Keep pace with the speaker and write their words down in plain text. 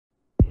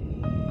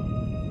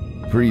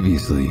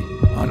Previously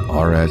on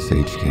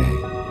RSHK.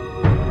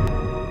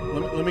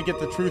 Let me get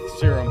the truth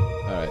serum.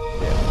 All right,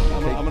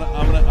 yeah.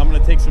 I'm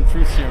gonna take some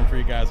truth serum for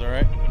you guys. All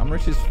right. I'm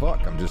rich as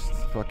fuck. I'm just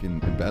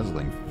fucking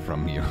embezzling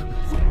from you.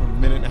 We're a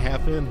minute and a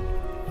half in.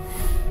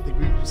 I think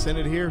we sent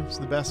it here. It's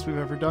the best we've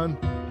ever done.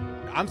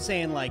 I'm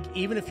saying, like,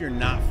 even if you're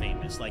not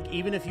famous, like,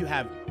 even if you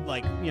have,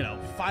 like,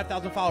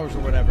 5,000 followers or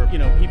whatever,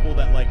 people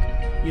that, like,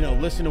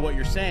 listen to what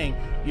you're saying,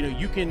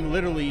 you can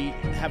literally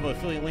have an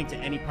affiliate link to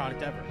any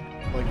product ever.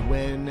 Like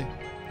when...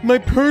 My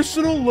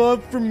personal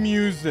love for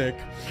music.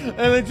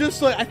 And I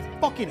just, I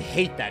fucking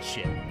hate that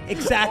shit.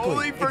 Exactly.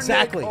 Only for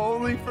exactly. Nick.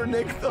 Only for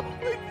Nick, though.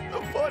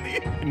 So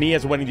funny. Me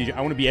as a wedding DJ, I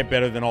want to be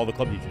better than all the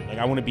club DJs. Like,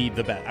 I want to be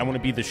the best. I want to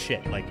be the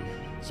shit. Like,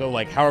 so,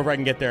 like, however I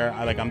can get there,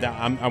 I'm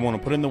down. I want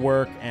to put in the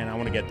work, and I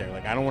want to get there.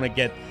 Like, I don't want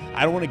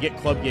to get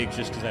club gigs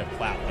just because I have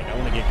clout. Like, I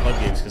want to get club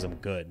gigs because I'm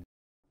good.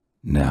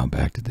 Now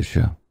back to the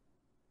show.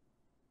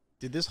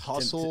 Did this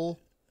hustle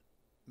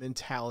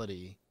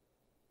mentality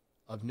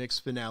of Nick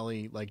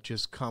Spinelli, like,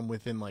 just come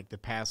within, like, the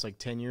past, like,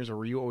 10 years? Or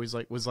were you always,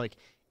 like, was, like,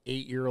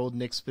 8-year-old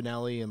Nick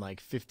Spinelli and,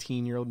 like,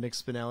 15-year-old Nick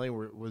Spinelli?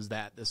 Or was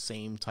that the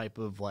same type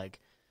of,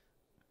 like,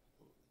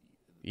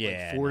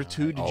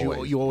 fortitude?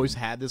 No, You always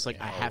had this, like,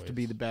 Yeah, I have to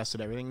be the best at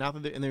everything? Not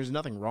that and there's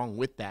nothing wrong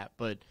with that,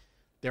 but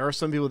there are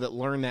some people that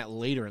learn that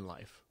later in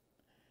life.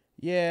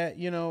 Yeah,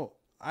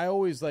 I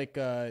always, like,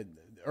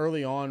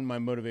 early on, my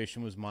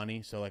motivation was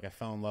money. So, like, I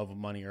fell in love with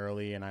money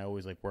early, and I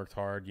always, like, worked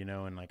hard,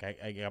 and, like,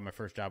 I got my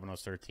first job when I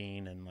was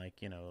 13, and, like,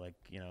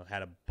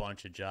 had a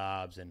bunch of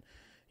jobs, and,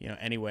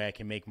 any way I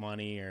can make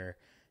money or,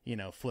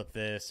 flip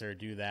this or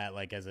do that,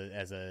 like, as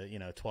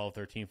a 12,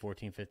 13,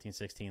 14, 15,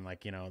 16,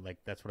 like, like,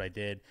 that's what I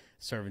did,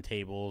 serving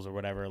tables or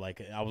whatever.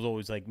 Like, I was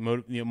always, like,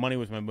 money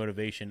was my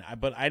motivation.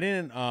 But I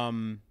didn't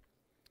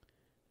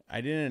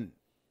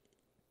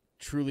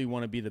truly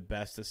want to be the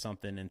best at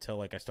something until,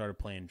 like, I started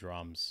playing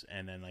drums,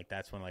 and then, like,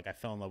 that's when, like, I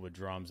fell in love with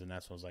drums, and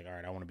that's when I was like, all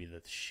right, I want to be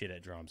the shit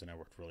at drums, and I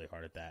worked really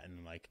hard at that,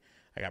 and, like,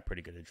 I got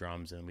pretty good at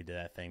drums, and we did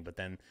that thing. But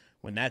then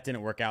when that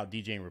didn't work out,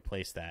 DJing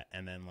replaced that,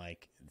 and then,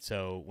 like,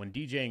 so when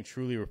DJing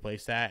truly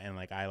replaced that, and,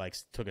 like, I, like,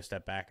 took a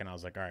step back, and I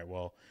was like, all right,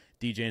 well,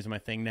 DJing is my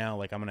thing now,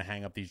 like, I'm gonna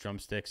hang up these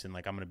drumsticks, and,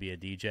 like, I'm gonna be a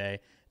DJ.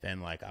 Then,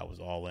 like, I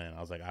was all in.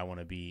 I was like, I want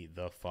to be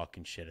the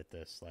fucking shit at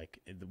this, like,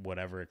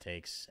 whatever it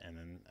takes. And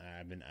then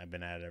I've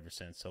been at it ever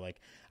since. So,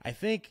 like, I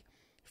think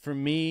for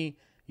me,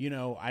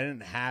 I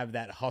didn't have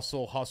that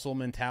hustle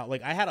mentality.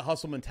 Like, I had a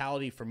hustle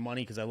mentality for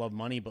money because I love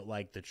money, but,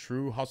 like, the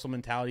true hustle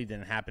mentality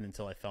didn't happen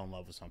until I fell in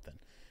love with something.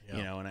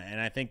 Yeah. And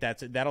I think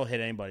that'll hit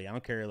anybody. I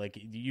don't care. Like,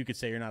 you could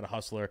say you're not a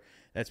hustler.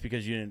 That's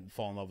because you didn't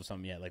fall in love with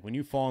something yet. Like, when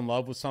you fall in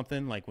love with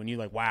something, like, when you,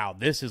 like, wow,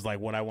 this is, like,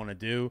 what I want to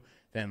do,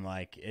 then,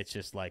 like, it's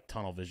just, like,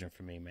 tunnel vision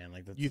for me, man.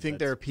 Like, You think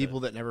there are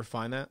people that never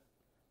find that?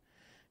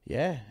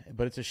 Yeah,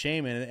 but it's a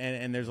shame,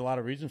 and there's a lot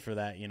of reasons for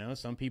that.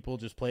 Some people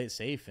just play it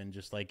safe and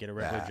just, like, get a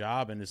regular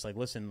job and just, like,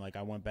 listen, like,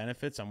 I want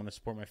benefits, I want to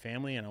support my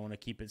family, and I want to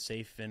keep it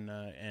safe and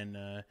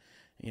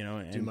keep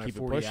it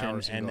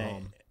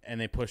pushing, and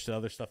they push the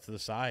other stuff to the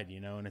side,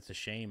 and it's a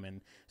shame. And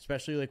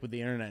especially, like, with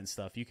the internet and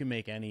stuff, you can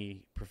make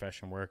any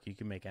profession work, you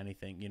can make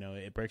anything.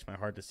 It breaks my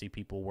heart to see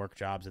people work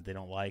jobs that they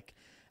don't like,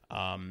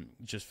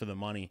 just for the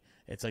money.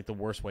 It's, like, the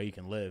worst way you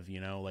can live.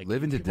 Like,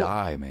 Living to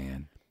die,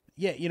 man.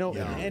 Yeah,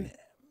 and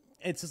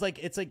it's just like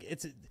it's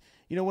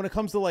when it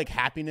comes to, like,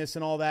 happiness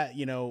and all that,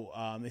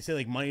 they say,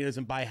 like, money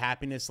doesn't buy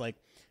happiness. Like,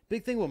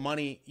 big thing with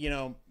money,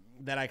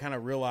 that I kind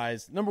of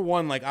realized, number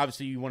one, like,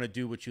 obviously you want to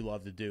do what you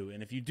love to do.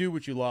 And if you do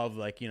what you love,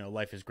 like,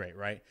 life is great,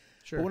 right?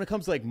 Sure. But when it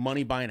comes to, like,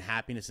 money buying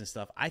happiness and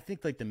stuff, I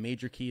think, like, the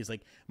major key is,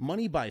 like,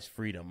 money buys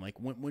freedom. Like,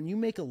 when you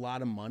make a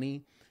lot of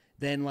money,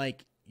 then,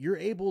 like, you're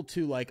able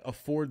to, like,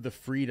 afford the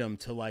freedom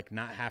to, like,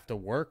 not have to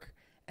work.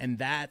 And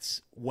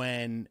that's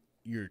when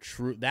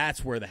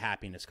that's where the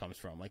happiness comes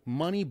from. Like,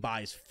 money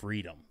buys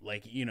freedom.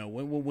 Like,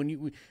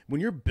 when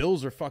your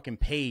bills are fucking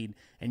paid,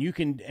 and you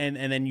can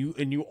and then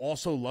you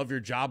also love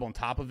your job on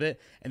top of it,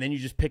 and then you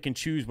just pick and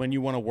choose when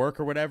you want to work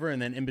or whatever, and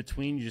then in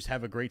between you just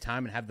have a great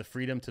time and have the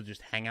freedom to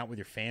just hang out with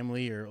your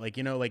family, or, like,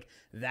 like,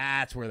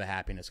 that's where the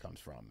happiness comes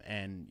from.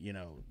 And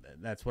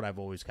that's what I've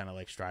always kind of,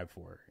 like, strived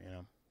for.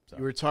 So.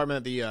 You were talking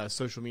about the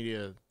social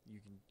media.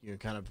 You can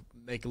kind of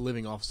make a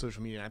living off of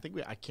social media. And I think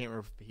I can't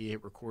remember if he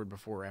hit record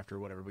before or after or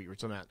whatever, but you were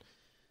talking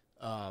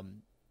about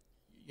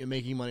you're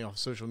making money off of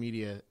social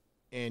media,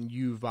 and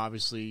you've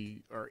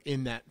obviously are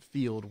in that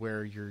field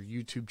where your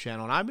YouTube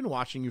channel, and I've been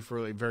watching you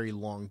for a very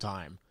long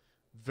time,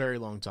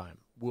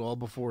 well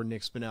before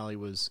Nick Spinelli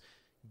was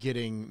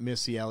getting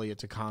Missy Elliott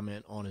to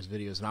comment on his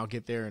videos, and I'll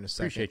get there in a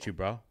second. Appreciate you,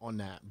 bro. On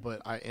that,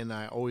 but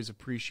I always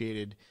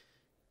appreciated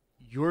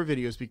your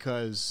videos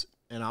because,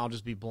 and I'll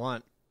just be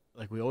blunt,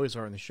 like we always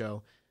are in the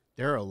show,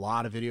 there are a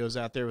lot of videos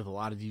out there with a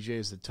lot of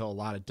DJs that tell a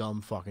lot of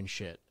dumb fucking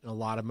shit. And a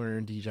lot of them are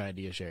in DJ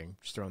idea sharing.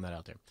 Just throwing that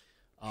out there.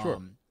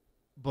 Sure.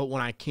 But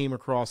when I came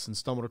across and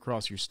stumbled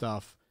across your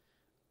stuff,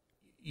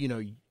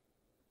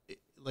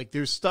 like,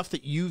 there's stuff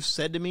that you've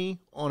said to me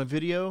on a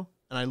video,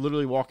 and I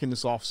literally walk in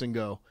this office and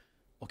go,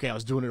 okay, I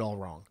was doing it all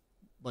wrong.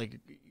 Like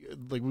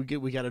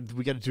we gotta do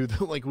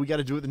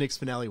it the Nick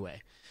Spinelli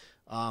way.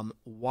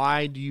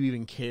 Why do you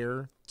even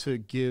care to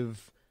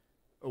give?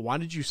 Why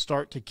did you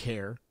start to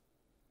care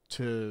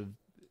to,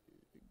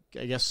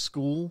 I guess,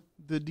 school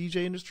the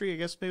DJ industry? I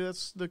guess maybe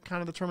that's the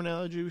kind of the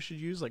terminology we should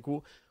use. Like,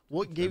 well,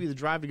 what gave you the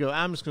drive to go,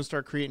 I'm just going to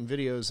start creating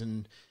videos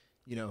and,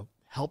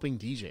 helping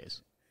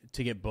DJs?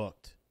 To get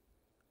booked.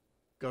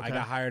 Okay. I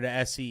got hired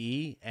at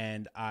SCE,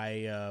 and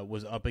I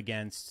was up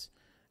against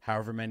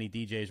however many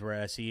DJs were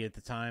at SCE at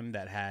the time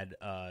that had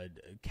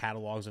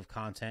catalogs of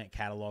content,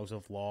 catalogs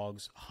of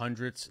logs,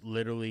 hundreds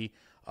literally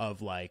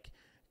of like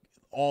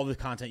all the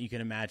content you can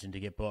imagine to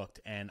get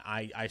booked. And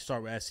I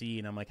start with SCE,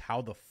 and I'm like,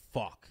 how the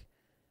fuck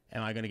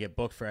am I going to get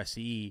booked for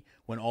SCE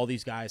when all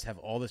these guys have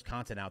all this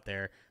content out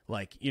there?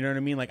 Like, you know what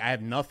I mean? Like, I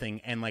have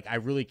nothing, and like I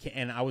really can't.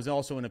 And I was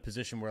also in a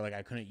position where like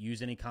I couldn't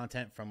use any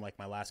content from like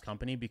my last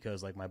company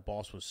because like my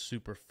boss was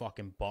super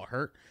fucking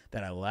butthurt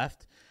that I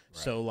left.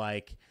 Right. So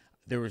like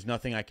there was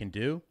nothing I can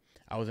do.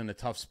 I was in a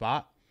tough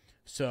spot.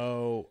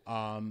 So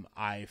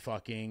I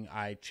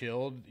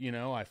chilled,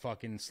 I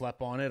fucking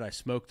slept on it. I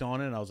smoked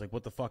on it. I was like,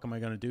 what the fuck am I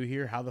going to do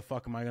here? How the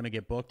fuck am I going to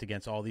get booked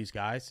against all these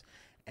guys?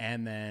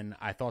 And then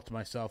I thought to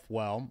myself,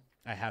 well,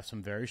 I have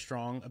some very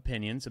strong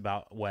opinions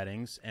about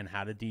weddings and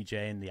how to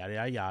DJ and yada,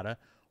 yada, yada.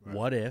 Right.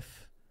 What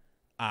if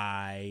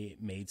I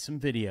made some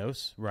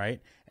videos,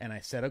 right? And I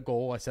set a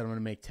goal. I said I'm going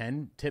to make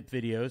 10 tip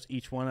videos,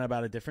 each one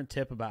about a different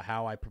tip about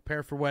how I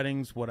prepare for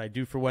weddings, what I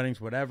do for weddings,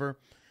 whatever.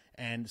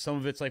 And some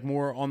of it's like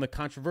more on the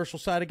controversial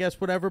side, I guess,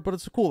 whatever. But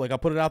it's cool. Like, I'll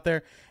put it out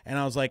there. And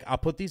I was like, I'll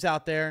put these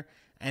out there.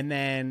 And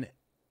then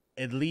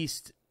at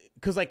least,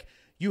 because like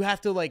you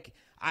have to like,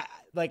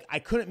 I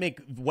couldn't make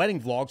wedding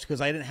vlogs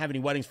because I didn't have any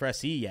weddings for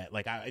SCE yet.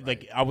 Like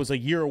I was a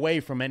year away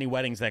from any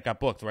weddings that got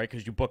booked, right?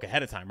 Because you book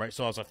ahead of time, right?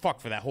 So I was like, fuck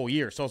for that whole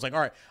year. So I was like, all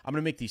right, I'm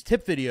gonna make these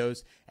tip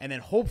videos, and then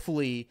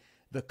hopefully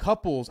the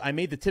couples. I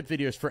made the tip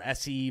videos for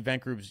SCE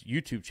Event Group's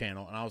YouTube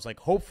channel, and I was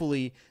like,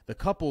 hopefully the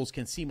couples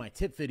can see my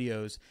tip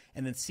videos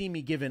and then see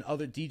me giving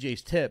other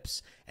DJs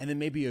tips, and then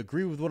maybe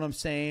agree with what I'm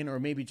saying, or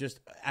maybe just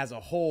as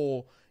a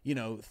whole,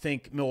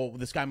 think, well,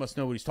 this guy must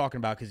know what he's talking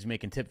about because he's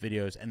making tip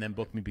videos, and then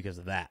book me because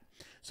of that.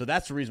 So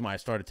that's the reason why I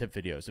started tip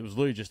videos. It was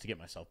literally just to get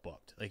myself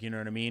booked. Like, you know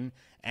what I mean?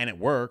 And it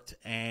worked.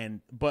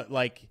 But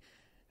like,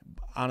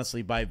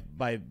 honestly, by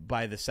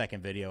the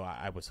second video,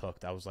 I was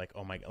hooked. I was like,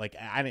 oh my, like,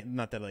 I didn't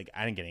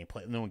get any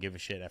play. No one gave a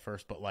shit at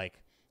first, but like,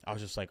 I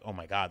was just like, oh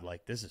my God,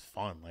 like, this is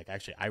fun. Like,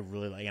 actually, I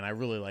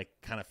really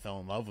kind of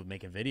fell in love with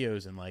making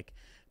videos and like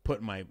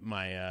putting my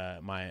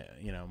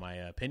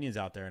opinions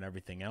out there and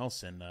everything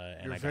else. And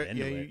I got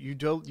into it. You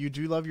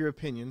do love your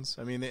opinions.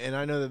 I mean, and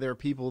I know that there are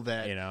people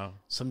that,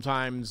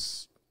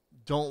 sometimes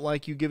don't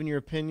like you giving your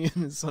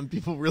opinion. Some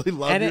people really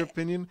love your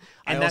opinion.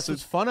 And that's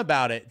what's fun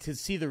about it, to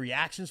see the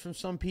reactions from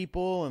some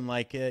people, and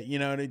like,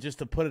 just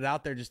to put it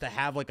out there, just to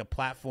have like a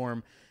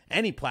platform,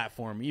 any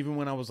platform, even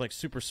when I was like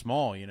super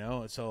small,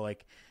 so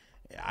like,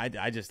 I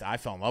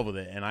fell in love with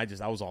it, and I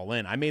was all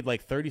in. I made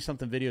like 30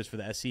 something videos for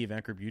the SCE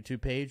Event Group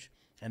YouTube page.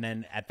 And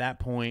then at that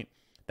point,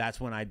 that's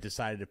when I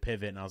decided to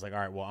pivot, and I was like, all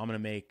right, well, I'm going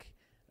to make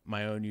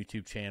my own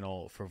YouTube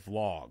channel for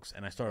vlogs.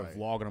 And I started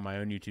vlogging on my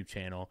own YouTube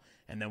channel.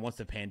 And then once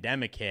the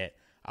pandemic hit,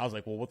 I was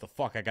like, well, what the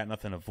fuck? I got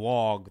nothing to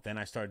vlog. Then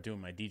I started doing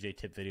my DJ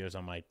tip videos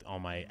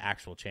on my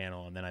actual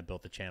channel, and then I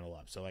built the channel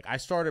up. So like, I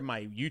started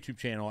my YouTube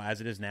channel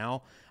as it is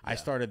now. Yeah. I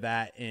started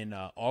that in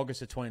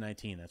August of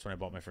 2019. That's when I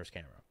bought my first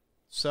camera.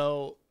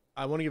 So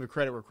I want to give a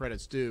credit where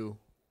credit's due.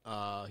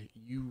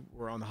 You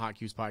were on the Hot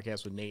Q's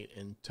podcast with Nate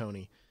and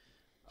Tony.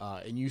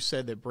 And you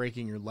said that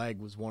breaking your leg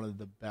was one of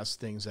the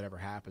best things that ever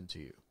happened to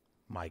you.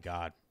 My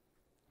God.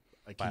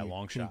 Like, by a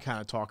long shot. Can you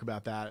kind of talk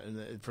about that?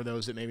 And for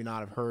those that maybe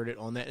not have heard it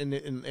on that,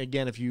 and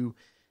again, if you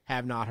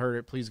have not heard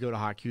it, please go to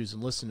Hot Q's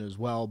and listen as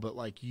well. But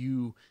like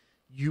you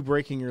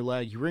breaking your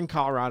leg, you were in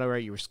Colorado,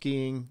 right? You were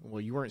skiing. Well,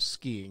 you weren't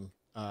skiing.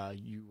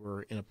 You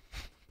were in a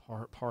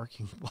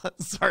parking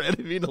lot. Sorry, I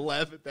didn't mean to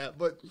laugh at that,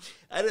 but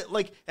I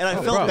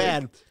felt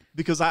bad.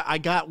 Because I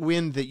got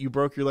wind that you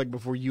broke your leg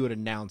before you had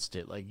announced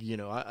it. Like,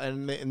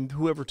 and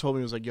whoever told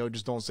me was like, yo,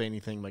 just don't say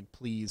anything. Like,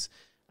 please.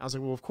 I was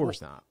like, well, of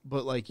course not.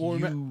 But, like,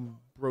 you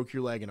broke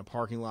your leg in a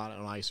parking lot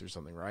on ice or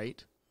something,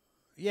 right?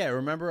 Yeah,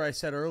 remember I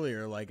said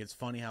earlier, like, it's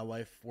funny how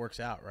life works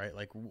out, right?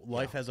 Like,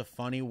 life has a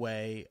funny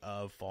way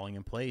of falling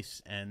in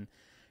place. And,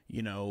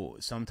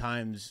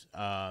 sometimes,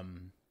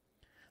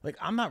 like,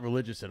 I'm not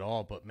religious at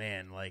all, but,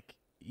 man, like,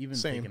 even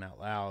thinking out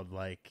loud,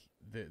 like,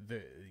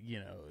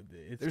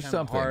 it's there's kind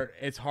something of hard.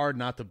 It's hard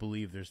not to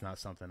believe there's not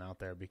something out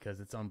there,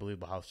 because it's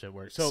unbelievable how shit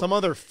works. So some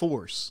other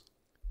force,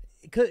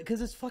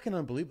 because it's fucking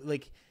unbelievable.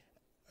 Like,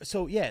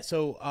 so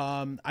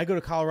I go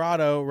to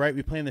Colorado, right?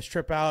 We plan this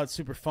trip out. It's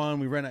super fun.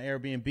 We rent an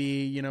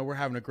Airbnb. We're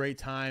having a great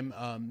time.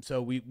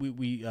 So we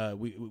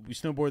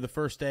snowboarded the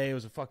first day. It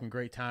was a fucking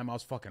great time. I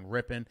was fucking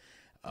ripping.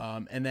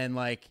 And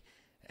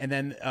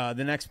then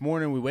the next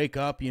morning we wake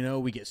up,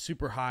 we get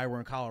super high. We're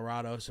in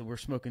Colorado, so we're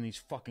smoking these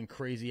fucking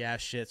crazy ass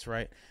shits,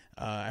 right?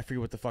 I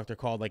forget what the fuck they're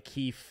called, like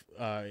keef.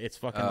 It's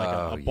fucking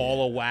like a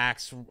ball of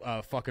wax,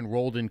 fucking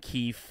rolled in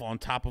keef on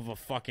top of a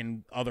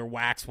fucking other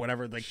wax,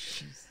 whatever. Like,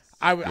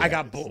 I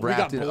got we got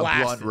wrapped in a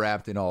blasted. blunt,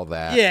 wrapped in all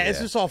that. Yeah, it's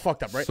just all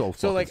fucked up, right? So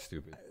fucking like,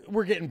 stupid.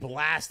 We're getting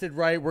blasted,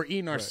 right? We're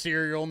eating our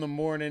cereal in the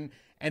morning,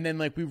 and then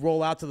like we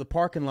roll out to the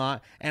parking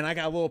lot, and I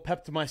got a little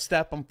pep to my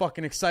step. I'm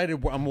fucking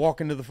excited. I'm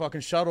walking to the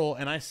fucking shuttle,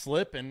 and I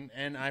slip, and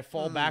I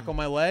fall back on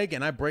my leg,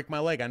 and I break my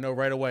leg. I know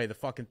right away the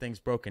fucking thing's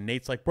broken.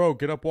 Nate's like, bro,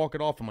 get up, walk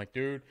it off. I'm like,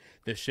 dude,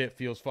 this shit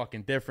feels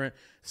fucking different.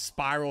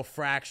 Spiral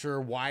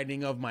fracture,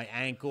 widening of my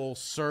ankle,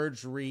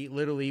 surgery,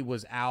 literally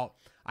was out.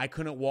 I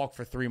couldn't walk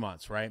for 3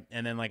 months, right?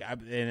 And then like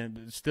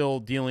and still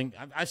dealing.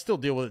 I still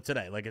deal with it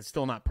today. Like it's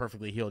still not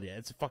perfectly healed yet.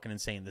 It's fucking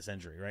insane, this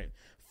injury, right?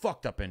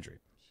 Fucked up injury.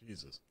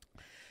 Jesus.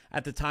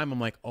 At the time, I'm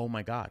like, oh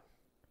my god,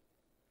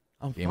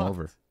 I'm Game fucked.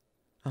 over.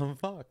 I'm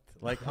fucked.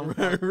 Like I'm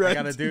fucked. I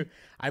gotta do.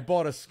 I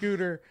bought a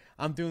scooter.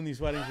 I'm doing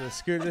these weddings with a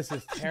scooter. This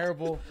is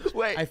terrible.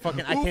 Wait, I who can't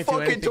do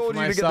fucking anything told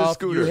for you to get the myself.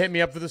 scooter? You hit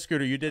me up for the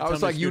scooter. You did. I tell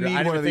was me like, the you scooter. need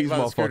I didn't one of even think these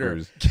about the scooter.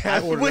 motherfuckers.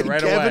 I ordered Wait, it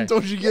right Kevin away.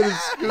 told you to get a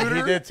scooter?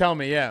 He did tell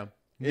me, yeah.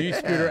 New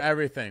scooter,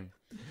 everything.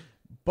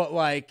 But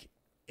like,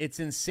 it's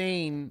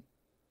insane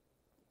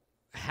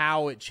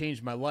how it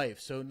changed my life.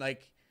 So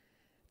like,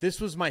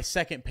 this was my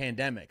second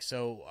pandemic.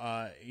 So,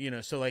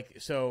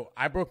 so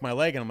I broke my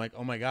leg and I'm like,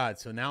 oh my God.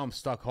 So now I'm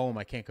stuck home.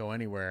 I can't go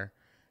anywhere.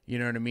 You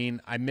know what I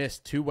mean? I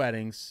missed 2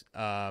 weddings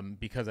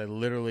because I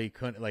literally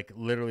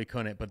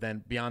couldn't. But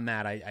then beyond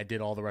that, I did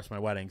all the rest of my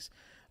weddings.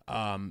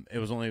 It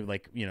was only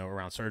like,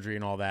 around surgery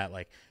and all that.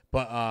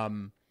 But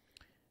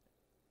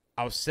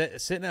I was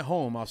sitting at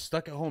home. I was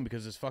stuck at home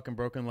because of this fucking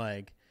broken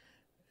leg.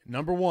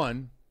 Number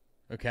one,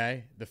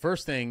 okay, the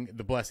first thing,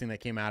 the blessing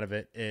that came out of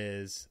it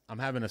is I'm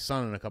having a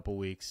son in a couple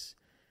weeks,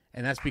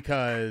 and that's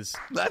because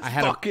Let's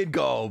fucking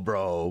go,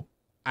 bro.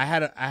 I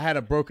had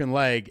a broken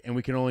leg, and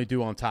we can only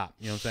do on top.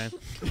 You know what I'm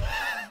saying?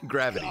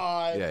 Gravity.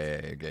 God.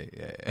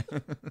 Yeah.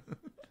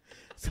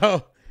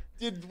 So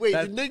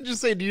Did Nick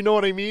just say, do you know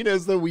what I mean?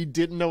 As though we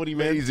didn't know what he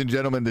meant. Ladies and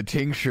gentlemen, the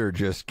tincture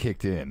just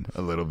kicked in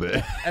a little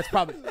bit. that's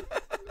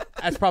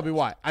probably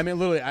why. I mean,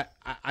 literally,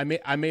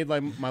 I made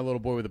like my little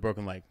boy with a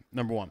broken leg.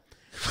 Number one,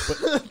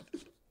 but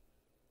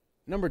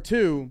number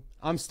two,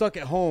 I'm stuck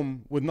at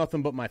home with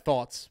nothing but my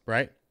thoughts,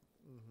 right?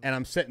 And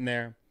I'm sitting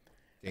there,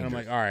 and I'm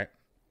like, all right,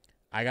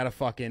 I gotta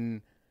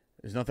fucking.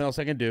 There's nothing else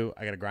I can do.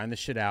 I gotta grind this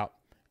shit out,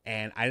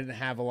 and I didn't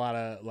have a lot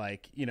of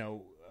like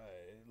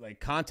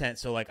content,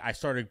 so like I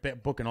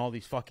started booking all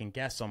these fucking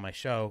guests on my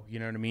show. You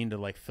know what I mean? To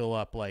like fill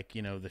up like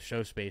the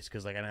show space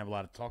because like I didn't have a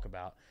lot to talk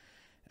about.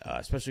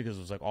 Especially because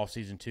it was like off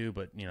season 2,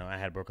 but I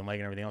had a broken leg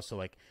and everything else. So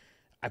like,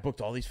 I booked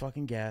all these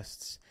fucking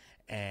guests,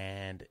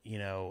 and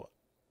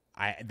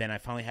I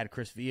finally had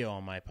Chris Villa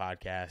on my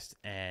podcast,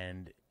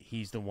 and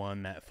he's the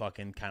one that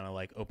fucking kind of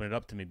like opened it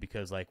up to me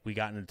because like we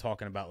got into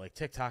talking about like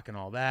TikTok and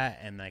all that,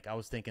 and like I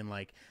was thinking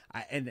like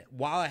and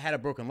while I had a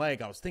broken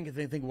leg, I was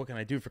thinking what can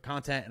I do for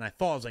content, and I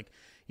thought I was like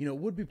it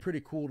would be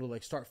pretty cool to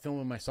like start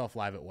filming myself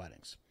live at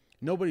weddings.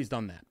 Nobody's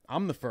done that.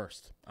 I'm the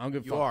first. I don't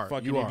give a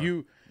fuck. If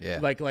you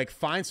like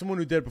find someone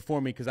who did it before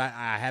me because I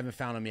haven't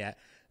found them yet.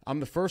 I'm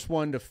the first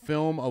one to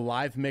film a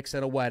live mix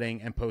at a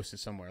wedding and post it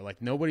somewhere.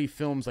 Like nobody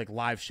films like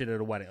live shit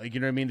at a wedding. Like you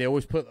know what I mean? They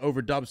always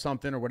overdub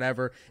something or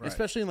whatever,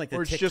 especially in like the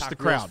or it's TikTok just the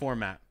crowd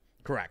format.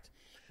 Correct.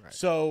 Right.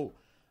 So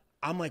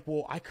I'm like,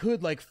 well, I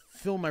could like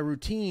film my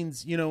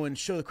routines, and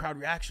show the crowd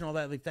reaction, all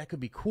that. Like that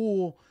could be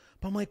cool.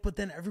 But I'm like, but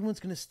then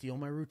everyone's gonna steal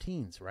my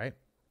routines, right?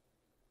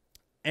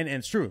 And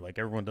it's true, like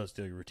everyone does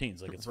steal your routines,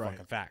 like it's a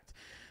fucking fact.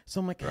 So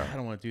I'm like, I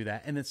don't want to do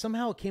that. And then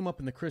somehow it came up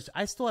in the Chris.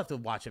 I still have to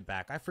watch it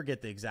back. I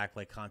forget the exact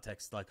like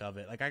context like of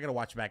it. Like I gotta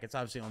watch it back. It's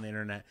obviously on the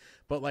internet.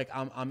 But like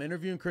I'm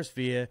interviewing Chris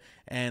Villa,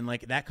 and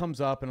like that comes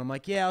up, and I'm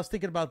like, yeah, I was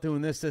thinking about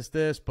doing this,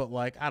 but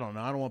like I don't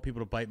know. I don't want people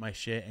to bite my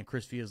shit. And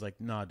Chris Villa's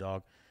like, nah,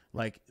 dog.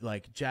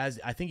 Like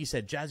Jazz, I think he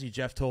said Jazzy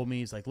Jeff told me,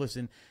 he's like,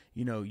 listen,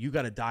 you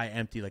got to die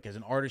empty. Like as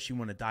an artist, you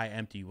want to die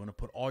empty. You want to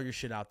put all your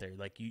shit out there.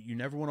 Like you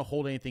never want to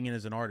hold anything in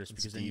as an artist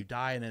because then you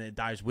die and then it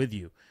dies with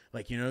you.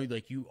 Like,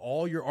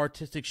 all your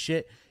artistic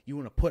shit you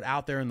want to put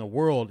out there in the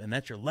world, and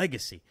that's your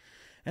legacy.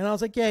 And I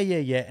was like, yeah.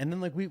 And then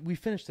like we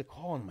finished the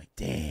call, and I'm like,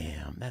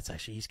 damn, that's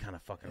actually, he's kind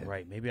of fucking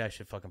right. Maybe I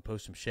should fucking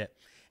post some shit.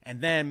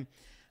 And then,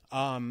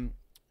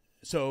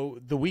 so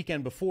the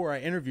weekend before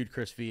I interviewed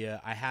Chris Villa,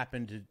 I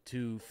happened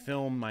to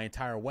film my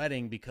entire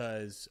wedding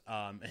because,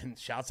 and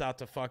shouts out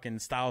to fucking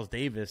Styles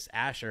Davis,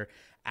 Asher.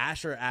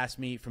 Asher asked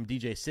me from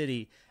DJ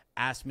City,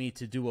 asked me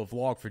to do a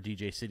vlog for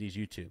DJ City's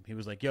YouTube. He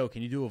was like, yo,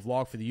 can you do a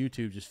vlog for the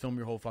YouTube? Just film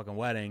your whole fucking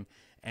wedding.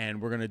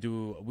 And we're going to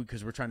do,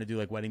 because we're trying to do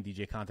like wedding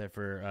DJ content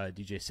for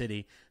DJ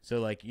City.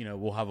 So like,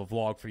 we'll have a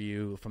vlog for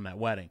you from that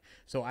wedding.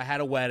 So I had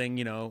a wedding,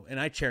 and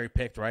I cherry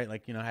picked, right?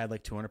 Like, I had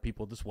like 200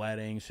 people at this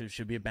wedding. So it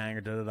should be a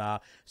banger, da-da-da.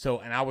 So,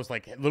 and I was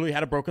like, literally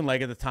had a broken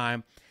leg at the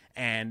time.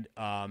 And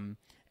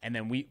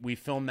then we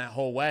filmed that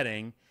whole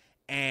wedding.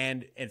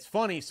 And it's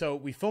funny. So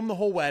we filmed the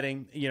whole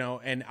wedding,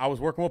 and I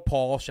was working with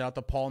Paul. Shout out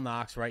to Paul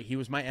Knox, right? He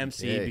was my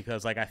MC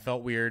because like I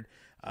felt weird.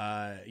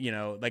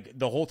 Like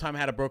the whole time I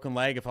had a broken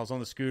leg. If I was on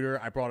the scooter,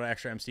 I brought an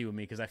extra MC with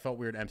me because I felt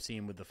weird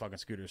MCing with the fucking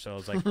scooter. So I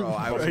was like, bro,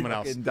 I would someone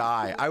else.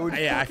 Die. I would.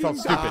 I felt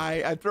die.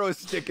 stupid. I'd throw a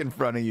stick in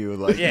front of you,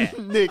 like Yeah.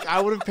 Nick, I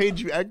would have paid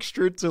you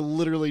extra to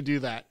literally do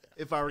that.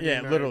 if I were Yeah,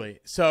 getting married. literally.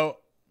 So,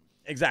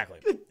 exactly.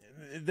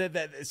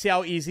 See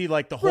how easy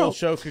like the whole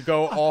show could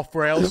go off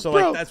rails. So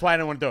like that's why I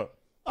didn't want to do it.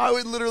 I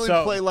would literally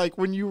play like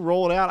when you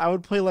roll it out. I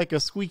would play like a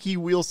squeaky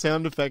wheel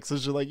sound effects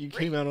as you like you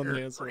came out on the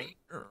dance floor.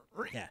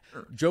 Yeah,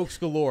 jokes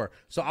galore.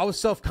 So I was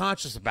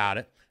self-conscious about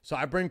it. So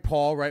I bring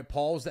Paul. Right,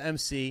 Paul was the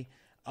MC.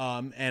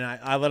 And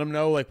I let him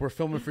know, like, we're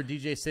filming for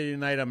DJ City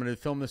tonight. I'm going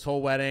to film this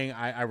whole wedding.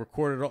 I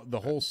recorded the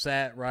whole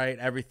set, right,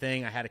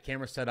 everything. I had a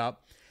camera set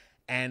up.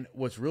 And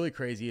what's really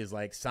crazy is,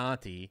 like,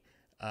 Santi,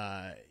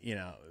 you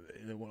know,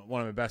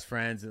 one of my best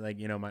friends, and, like,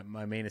 you know,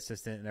 my main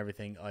assistant and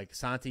everything. Like,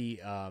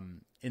 Santi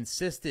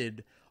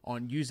insisted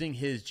on using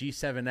his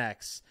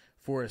G7X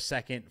for a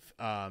second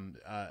angle,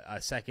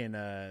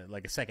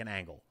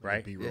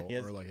 right? B-roll He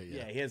has, or like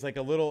a, he has like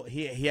a little.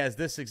 He has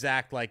this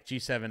exact like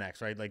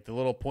G7X, right? Like the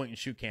little point and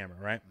shoot camera,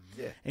 right?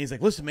 Yeah. And he's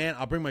like, "Listen, man,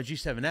 I'll bring my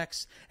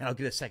G7X and I'll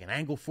get a second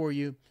angle for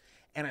you."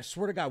 And I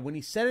swear to God, when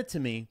he said it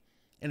to me,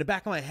 in the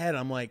back of my head,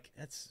 I'm like,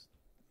 "That's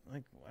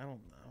like I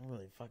don't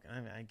really fucking.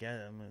 I get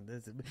it."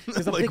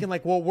 Because I'm thinking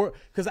like, well,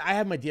 because I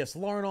have my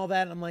DSLR and all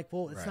that, and I'm like,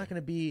 well, it's not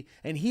going to be.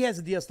 And he has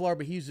a DSLR,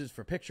 but he uses it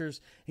for pictures.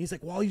 And he's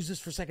like, well, I'll use this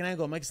for second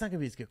angle. I'm like, it's not going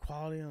to be as good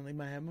quality.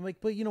 I'm like,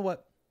 but you know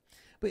what?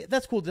 But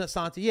that's cool,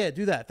 Santi. Yeah,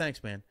 do that.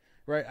 Thanks, man.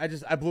 Right?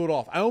 I blew it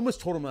off. I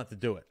almost told him not to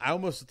do it. I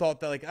almost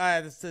thought that like,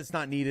 it's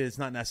not needed. It's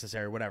not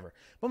necessary. Whatever.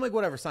 But I'm like,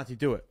 whatever, Santi,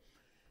 do it.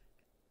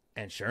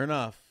 And sure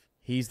enough,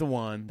 he's the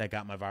one that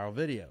got my viral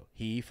video.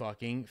 He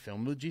fucking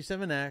filmed the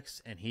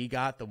G7X, and he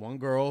got the one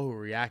girl who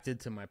reacted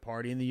to my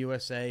Party in the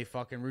USA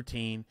fucking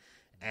routine,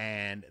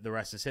 and the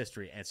rest is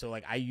history. And so,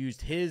 like, I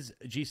used his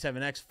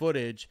G7X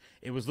footage.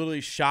 It was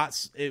literally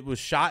shot. It was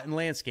shot in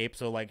landscape,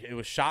 so like it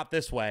was shot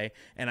this way,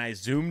 and I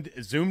zoomed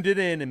it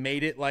in and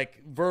made it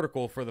like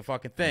vertical for the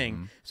fucking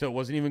thing, so it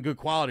wasn't even good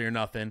quality or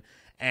nothing.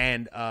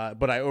 And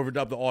but I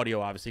overdubbed the audio,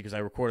 obviously, because I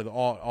recorded the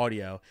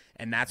audio,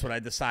 and that's what I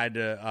decided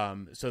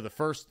to. So the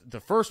first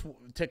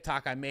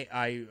TikTok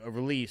I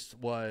released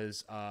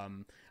was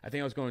I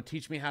think I was going to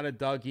teach me how to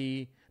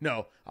Dougie.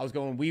 No, I was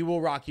going we will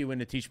rock you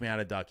into teach me how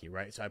to Dougie,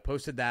 right? So I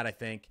posted that, I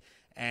think,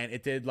 and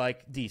it did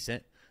like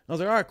decent. And I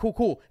was like, all right,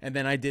 cool. And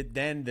then I did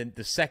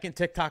the second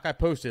TikTok I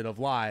posted of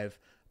live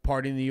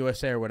Party in the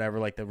USA or whatever,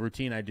 like the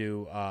routine I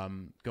do,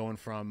 going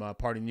from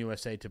Party in the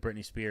USA to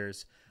Britney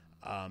Spears.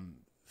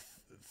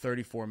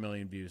 34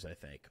 million views, I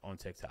think, on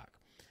TikTok,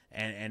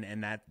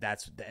 and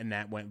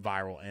that went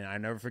viral. And I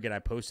never forget, I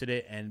posted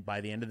it, and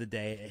by the end of the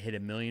day, it hit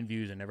 1 million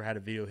views. I never had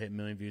a video hit 1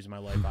 million views in my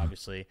life,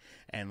 obviously.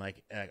 And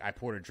like I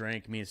poured a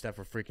drink, me and Steph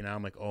were freaking out.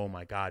 I'm like, oh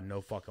my god,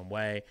 no fucking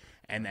way.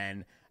 And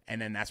then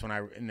that's when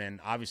and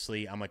then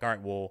obviously I'm like, all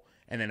right, well,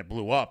 and then it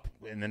blew up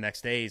in the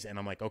next days, and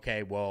I'm like,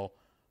 okay, well,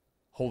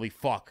 holy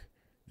fuck,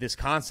 this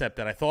concept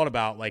that I thought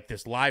about, like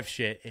this live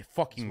shit, it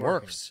fucking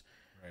works.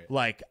 Right.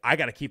 Like, I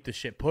got to keep this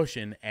shit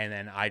pushing, and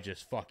then I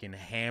just fucking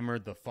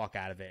hammered the fuck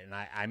out of it. And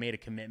I made a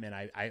commitment.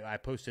 I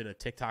posted a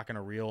TikTok and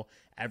a reel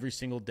every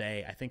single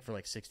day, I think for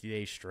like 60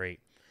 days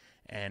straight.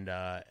 And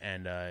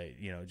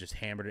you know, just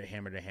hammered it.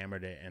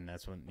 And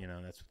that's when, you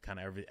know, that's kind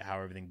of how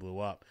everything blew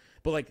up.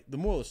 But like, the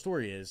moral of the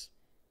story is,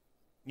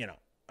 you know,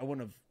 I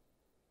wouldn't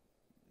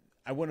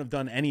have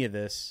done any of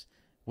this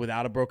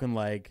without a broken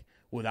leg,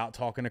 without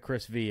talking to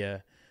Chris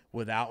Villa,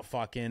 without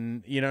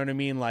fucking, you know what I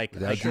mean? Like,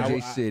 without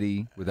DJ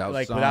City, without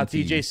Santi. Without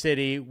DJ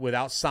City,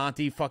 without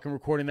Santi fucking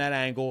recording that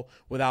angle,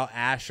 without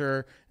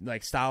Asher,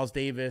 like Styles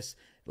Davis,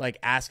 like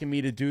asking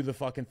me to do the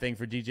fucking thing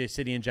for DJ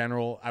City in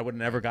general. I would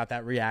have never got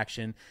that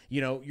reaction.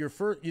 You know,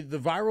 the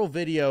viral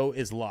video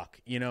is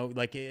luck. You know,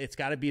 like it's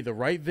got to be the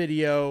right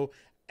video,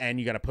 and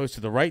you got to post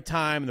at the right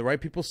time, and the right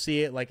people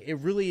see it. Like, it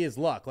really is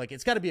luck. Like,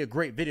 it's got to be a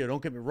great video.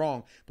 Don't get me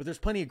wrong, but there's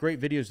plenty of great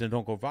videos that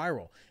don't go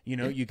viral. You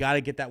know, you got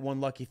to get that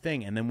one lucky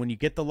thing, and then when you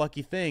get the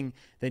lucky thing,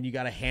 then you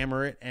got to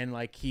hammer it and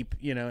like keep,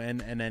 you know,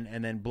 and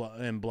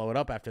then blow it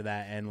up after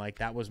that. And like,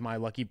 that was my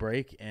lucky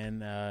break.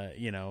 And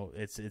you know,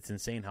 it's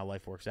insane how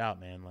life works out,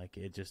 man. Like,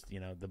 it just,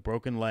 you know, the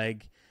broken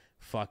leg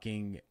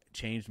fucking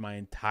changed my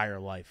entire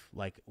life.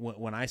 Like,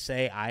 when I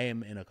say I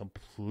am in a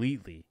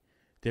completely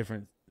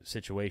different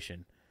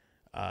situation.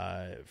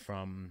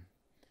 From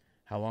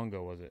how long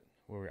ago was it?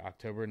 Were we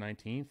October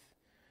 19th?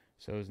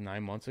 So it was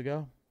 9 months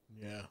ago.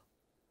 Yeah.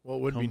 Well,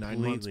 it would be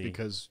 9 months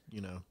because, you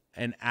know,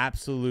 an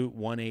absolute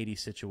 180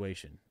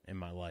 situation in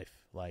my life.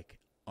 Like,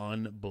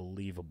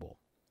 unbelievable.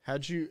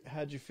 How'd you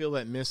feel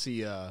that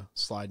Missy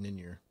sliding in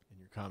your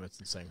comments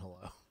and saying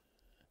hello?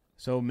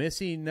 So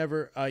Missy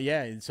never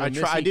yeah, so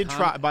I did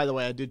try. By the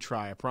way, I did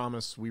try. I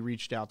promise. We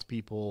reached out to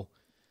people.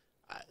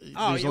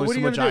 There's only so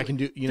much I can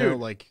do, you know,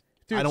 like.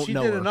 Dude, I don't she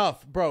know did her.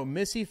 Enough, bro.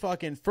 Missy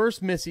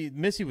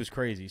was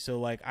crazy. So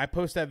like, I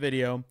post that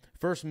video.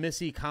 First,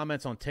 Missy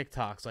comments on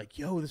TikToks like,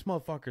 "Yo, this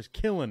motherfucker's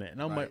killing it,"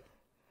 and I'm like,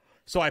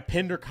 so I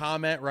pinned her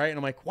comment, right, and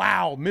I'm like,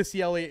 "Wow,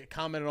 Missy Elliott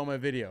commented on my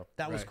video.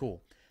 That was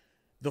cool."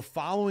 The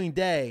following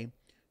day,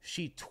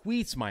 she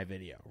tweets my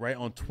video right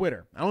on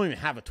Twitter. I don't even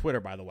have a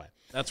Twitter, by the way.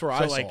 That's where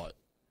I saw it.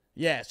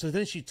 Yeah. So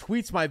then she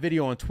tweets my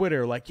video on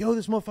Twitter like, "Yo,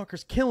 this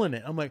motherfucker's killing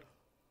it." I'm like,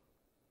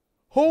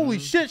 "Holy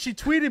shit!" She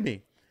tweeted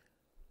me.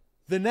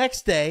 The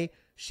next day,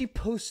 she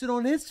posted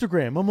on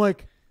Instagram. I'm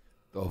like,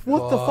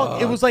 what the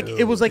fuck? It was like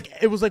it was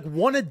like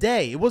one a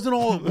day. It wasn't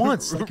all at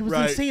once. Like it was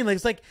insane. Like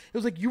it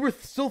was like you were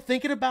still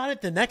thinking about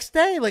it the next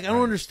day. Like I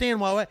don't understand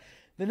why.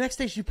 The next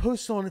day she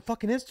posted on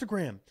fucking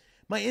Instagram.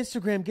 My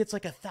Instagram gets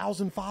like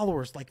 1,000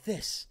 followers like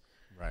this.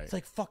 Right. It's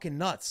like fucking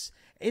nuts.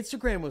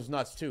 Instagram was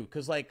nuts too,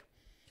 because like,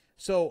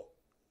 so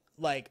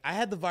like I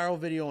had the viral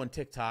video on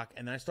TikTok,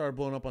 and then I started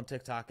blowing up on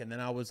TikTok, and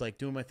then I was like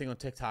doing my thing on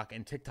TikTok,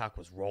 and TikTok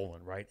was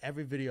rolling, right?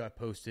 Every video I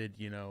posted,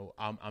 you know,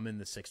 I'm in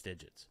the 6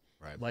 digits.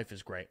 Right. Life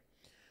is great.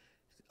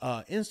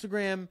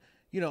 Instagram,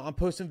 you know, I'm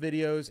posting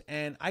videos,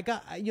 and I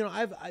got, you know,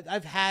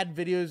 I've had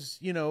videos,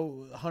 you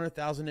know,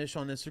 100,000 ish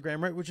on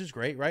Instagram, right, which is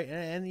great, right?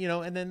 And you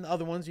know, and then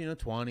other ones, you know,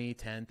 20,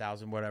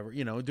 10,000, whatever,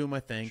 you know, doing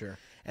my thing. Sure.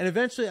 And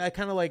eventually, I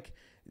kind of like,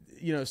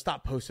 you know,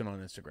 stopped posting on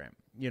Instagram.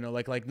 You know,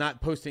 like not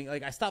posting.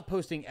 Like I stopped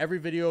posting every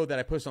video that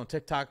I post on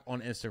TikTok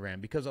on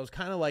Instagram, because I was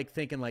kind of like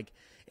thinking like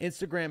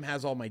Instagram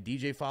has all my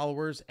DJ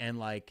followers, and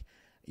like,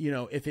 you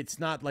know, if it's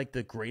not like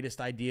the greatest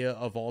idea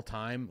of all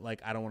time,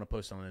 like I don't want to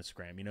post it on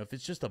Instagram. You know, if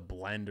it's just a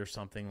blend or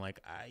something, like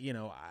you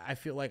know, I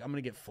feel like I'm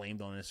gonna get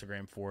flamed on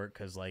Instagram for it,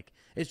 because like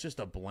it's just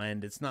a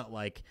blend. It's not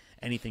like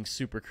anything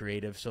super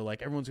creative, so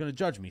like everyone's gonna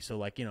judge me. So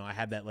like, you know, I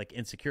have that like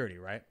insecurity,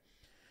 right?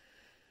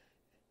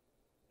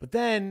 But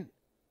then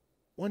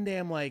one day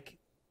I'm like,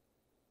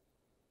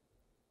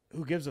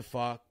 who gives a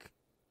fuck?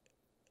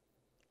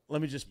 Let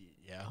me just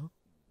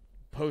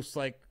post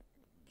like,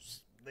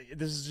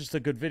 this is just a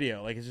good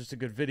video. Like it's just a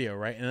good video,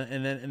 right?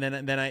 And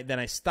then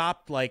I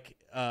stopped like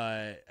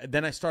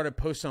then I started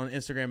posting on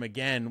Instagram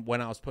again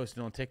when I was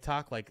posting on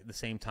TikTok like at the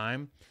same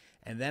time,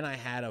 and then I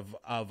had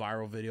a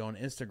viral video on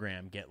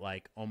Instagram get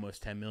like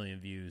almost 10 million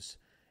views,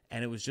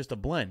 and it was just a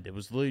blend. It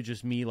was literally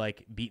just me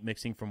like beat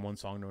mixing from one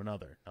song to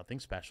another.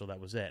 Nothing special. That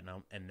was it.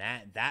 And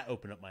that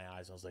opened up my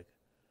eyes. I was like,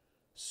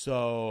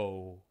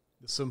 so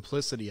The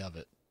simplicity of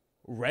it.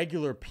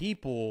 regular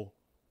people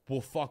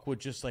will fuck with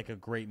just like a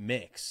great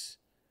mix.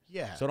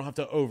 Yeah. So I don't have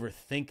to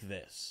overthink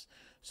this.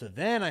 So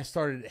then I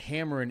started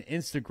hammering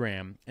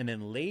Instagram, and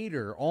then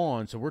later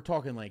on, so we're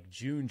talking like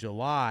June,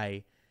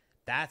 July,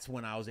 that's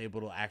when I was able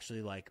to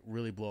actually like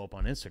really blow up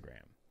on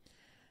Instagram.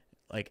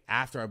 Like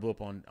after I blew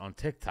up on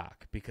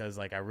TikTok, because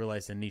like I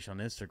realized the niche on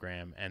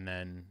Instagram, and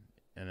then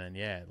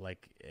yeah,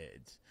 like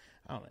it's,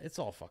 I don't know, it's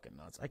all fucking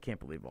nuts. I can't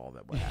believe all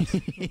that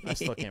happened. I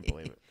still can't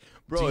believe it.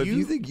 Bro, if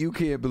you think you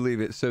can't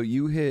believe it, so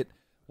you hit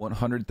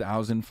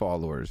 100,000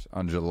 followers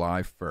on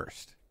July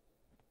 1st.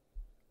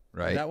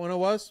 Right? Is that when it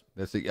was?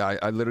 That's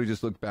I literally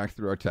just looked back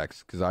through our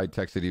text, because I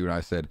texted you and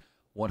I said,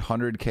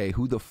 100K,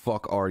 who the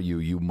fuck are you,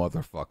 you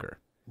motherfucker?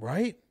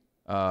 Right?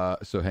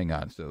 So hang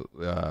on. So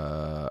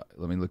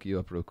let me look you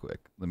up real quick.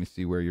 Let me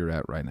see where you're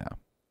at right now.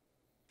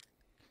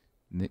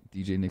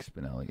 DJ Nick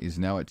Spinelli is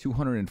now at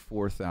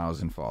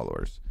 204,000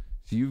 followers.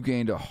 So you've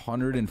gained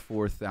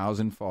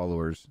 104,000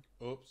 followers.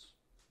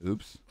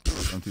 Oops.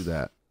 Don't do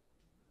that.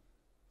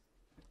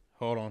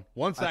 Hold on.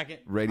 1 second.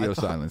 Radio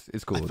silence.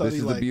 It's cool. This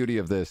is the beauty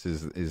of this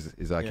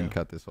is I can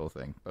cut this whole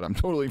thing, but I'm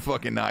totally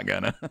fucking not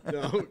gonna.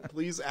 No,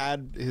 please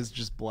add his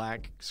just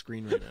black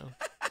screen right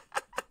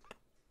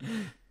now.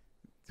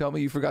 Tell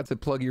me you forgot to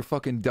plug your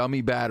fucking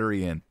dummy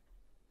battery in.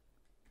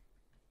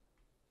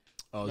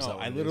 Oh, no,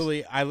 I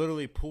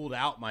literally pulled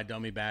out my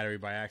dummy battery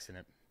by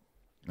accident.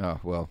 Oh,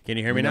 well. Can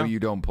you hear me now? You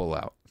don't pull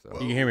out. So. You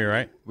can hear me,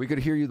 right? We could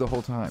hear you the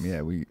whole time.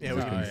 Yeah, we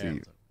couldn't see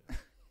you.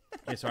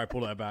 Yeah, sorry, I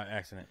pulled it by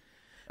accident.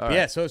 Right.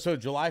 Yeah, so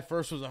July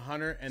 1st was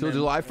 100. And so then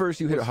July 1st,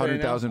 you hit what's today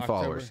 100,000 now?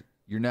 followers. October?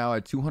 You're now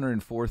at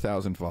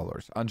 204,000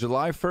 followers. On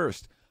July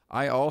 1st,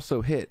 I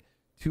also hit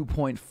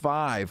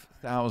 2.5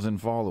 thousand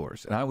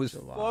followers, and I was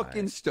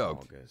fucking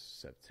stoked.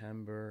 August,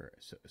 September.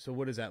 So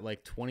what is that,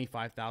 like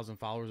 25,000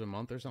 followers a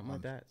month or something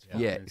like that?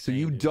 Yeah. So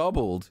you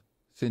doubled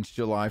since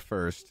July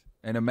 1st,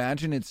 and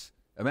imagine it's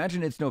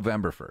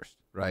November 1st,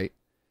 right?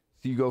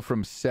 So you go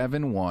from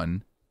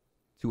 7-1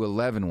 to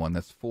 11-1.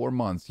 That's 4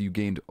 months. You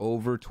gained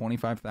over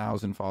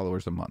 25,000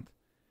 followers a month.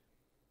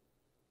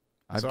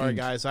 Sorry,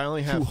 guys. I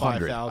only have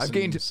 5,000.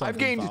 I've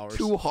gained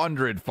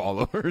 200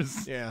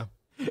 followers. Yeah.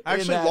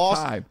 Actually,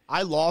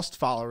 I lost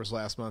followers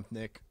last month,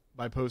 Nick,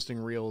 by posting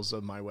reels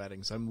of my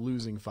weddings. I'm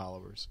losing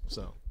followers.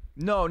 So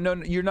no,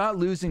 you're not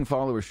losing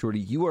followers, Shorty.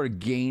 You are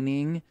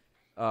gaining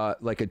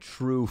like a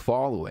true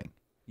following.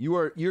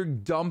 You're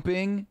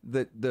dumping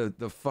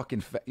the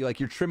fucking fat, like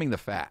you're trimming the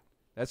fat.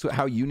 That's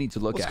how you need to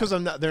look at it. It's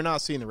because they're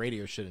not seeing the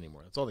radio shit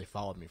anymore. That's all they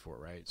followed me for,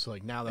 right? So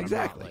like now that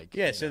exactly. I'm not like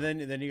yeah, so then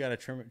you got to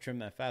trim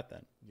that fat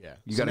then. Yeah.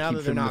 So now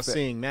that they're not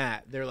seeing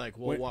that, they're like,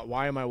 well,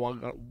 why am I?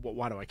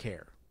 Why do I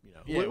care? You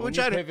know, yeah,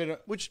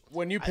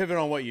 when you pivot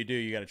on what you do,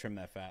 you got to trim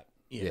that fat.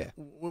 Yeah.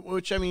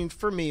 Which I mean,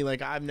 for me,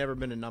 like I've never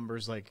been in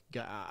numbers. Like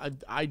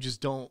I just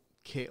don't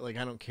care. Like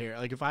I don't care.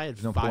 Like if I had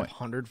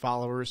 500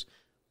 followers,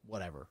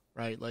 whatever,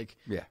 right? Like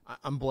yeah,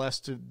 I'm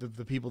blessed to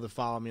the people that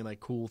follow me. Like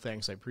cool,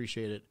 thanks, I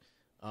appreciate it.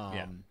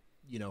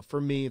 You know,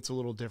 for me, it's a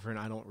little different.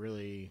 I don't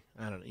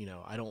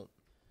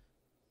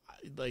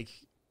like,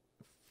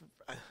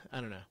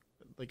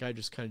 I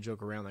just kind of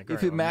joke around like, if all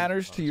right, it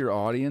matters to your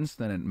audience,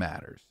 then it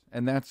matters,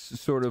 and that's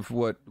sort of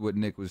what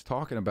Nick was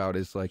talking about.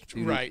 Is like,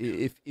 dude, right.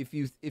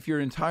 If your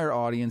entire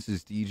audience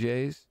is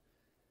DJs,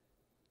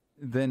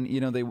 then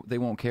they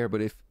won't care.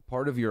 But if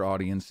part of your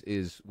audience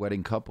is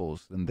wedding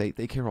couples, then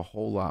they care a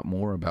whole lot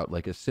more about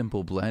like a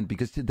simple blend,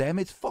 because to them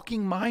it's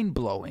fucking mind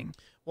blowing.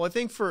 Well, I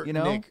think for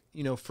Nick,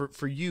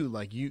 for you,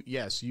 like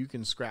yes, you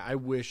can scratch. I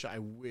wish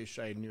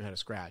I knew how to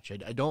scratch.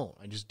 I don't.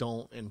 I just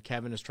don't. And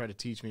Kevin has tried to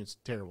teach me. It's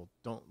terrible.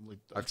 Don't.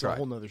 It's a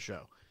whole nother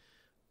show.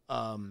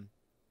 And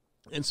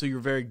so you're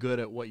very good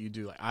at what you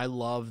do. Like I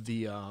love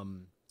the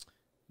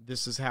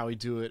this is how we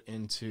do it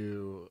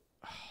into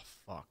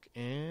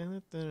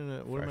and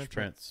what Fresh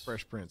Prince.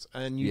 Fresh Prince,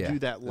 and you do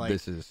that like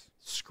this is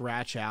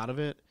scratch out of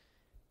it,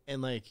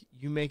 and like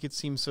you make it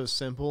seem so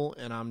simple,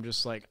 and I'm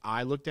just like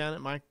I look down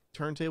at my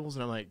turntables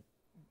and I'm like,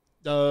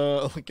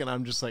 and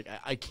I'm just like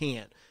I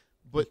can't.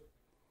 But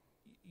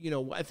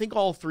I think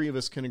all three of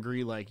us can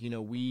agree, like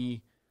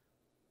we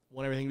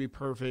want everything to be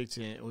perfect,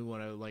 and we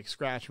want to like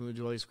scratch, and we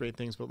do all these great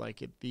things. But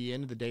like at the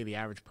end of the day, the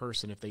average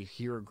person, if they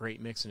hear a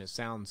great mix and it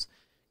sounds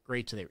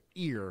great to their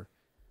ear,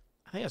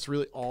 I think that's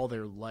really all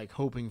they're like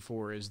hoping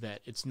for, is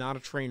that it's not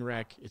a train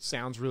wreck. It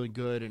sounds really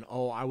good, and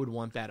I would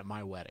want that at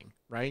my wedding,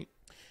 right?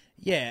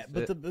 Yeah,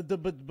 but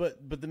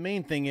the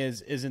main thing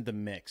isn't the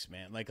mix,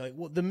 man. Like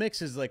well, the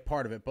mix is like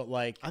part of it, but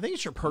like I think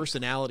it's your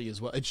personality as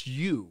well. It's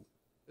you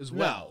as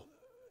well. No,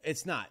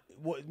 it's not.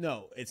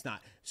 No, it's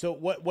not. So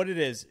what it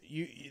is,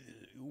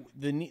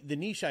 the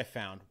niche I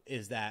found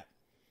is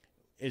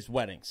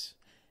weddings.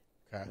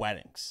 Okay.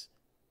 Weddings.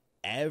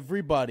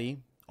 Everybody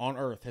on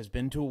earth has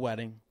been to a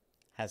wedding,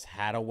 has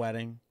had a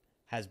wedding,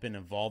 has been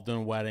involved in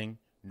a wedding,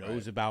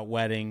 knows about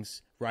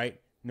weddings, right?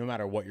 No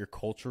matter what your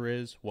culture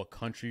is, what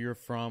country you're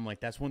from, like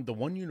that's the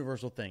one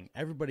universal thing.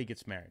 Everybody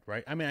gets married,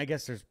 right? I mean, I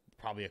guess there's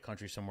probably a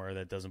country somewhere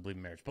that doesn't believe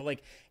in marriage, but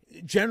like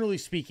generally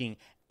speaking,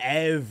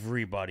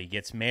 everybody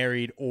gets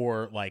married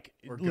or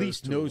at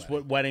least knows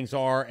what weddings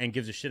are and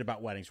gives a shit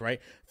about weddings, right?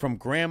 From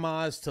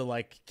grandmas to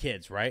like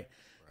kids, right?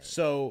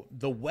 So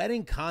the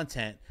wedding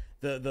content,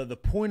 the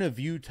point of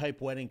view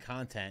type wedding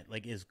content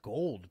like is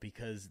gold,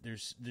 because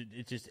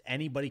it's just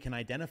anybody can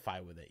identify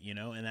with it,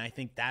 and I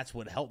think that's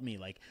what helped me.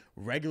 Like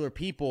regular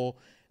people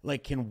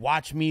like can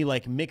watch me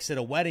like mix at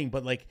a wedding,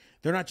 but like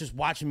they're not just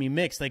watching me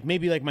mix. Like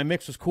maybe like my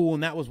mix was cool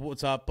and that was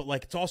what's up, but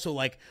like it's also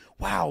like,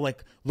 wow,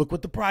 like look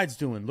what the bride's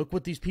doing, look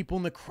what these people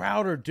in the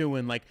crowd are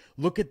doing, like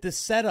look at this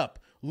setup,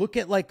 look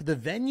at like the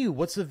venue,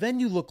 what's the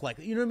venue look like,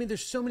 you know what I mean?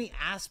 There's so many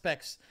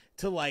aspects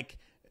to like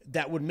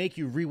that would make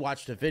you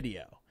rewatch the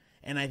video.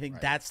 And I think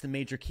that's the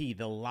major key,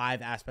 the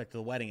live aspect of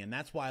the wedding. And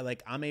that's why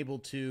like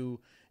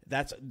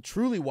that's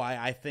truly why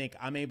I think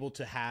I'm able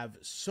to have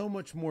so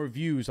much more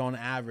views on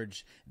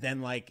average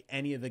than like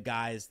any of the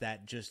guys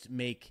that just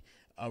make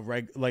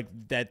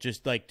that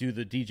just like do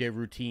the DJ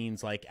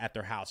routines like at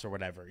their house or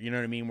whatever. You know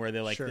what I mean? Where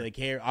they're like,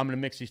 hey, I'm going to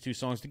mix these two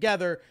songs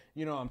together.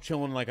 I'm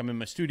chilling, like I'm in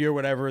my studio or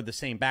whatever, the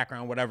same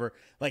background, whatever.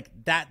 Like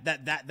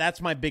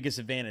that's my biggest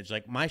advantage.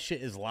 Like my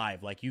shit is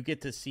live. Like you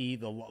get to see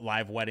the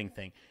live wedding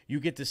thing. You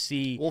get to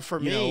see, well, for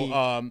me,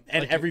 and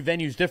like every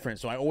venue's different.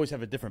 So I always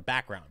have a different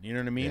background. You know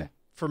what I mean? Yeah.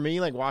 For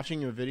me, like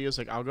watching your videos,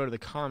 like I'll go to the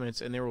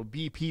comments and there will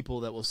be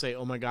people that will say,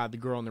 "Oh my God, the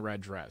girl in the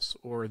red dress,"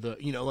 or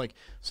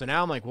so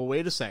now I'm like, well,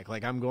 wait a sec,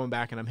 like I'm going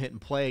back and I'm hitting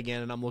play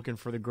again and I'm looking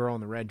for the girl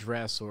in the red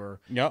dress, or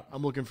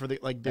I'm looking for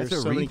there's that's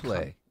a so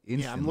replay.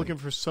 many. I'm looking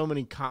for so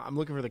many. I'm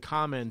looking for the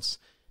comments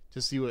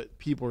to see what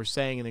people are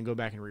saying and then go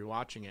back and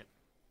rewatching it.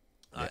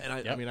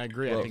 And I mean, I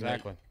agree. Well, I think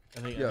exactly. I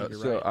think Yeah. you're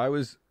So right. I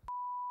was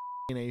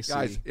AC.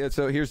 guys. Yeah,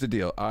 so here's the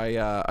deal. I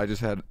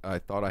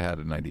thought I had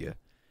an idea.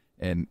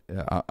 And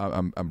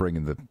I'm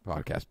bringing the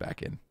podcast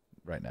back in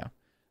right now,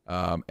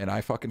 and I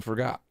fucking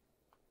forgot.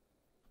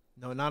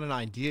 No, not an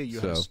idea.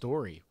 You had a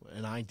story.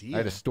 An idea. I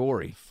had a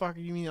story. What the fuck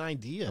do you mean an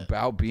idea?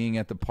 About being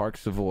at the Park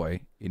Savoy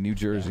in New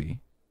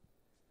Jersey,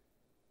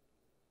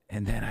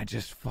 and then I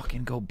just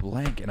fucking go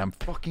blank, and I'm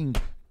fucking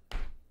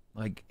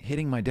like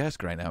hitting my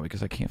desk right now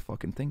because I can't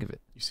fucking think of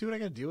it. You see what I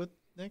got to deal with,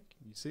 Nick?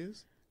 You see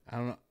this? I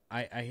don't know.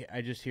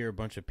 I just hear a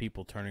bunch of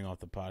people turning off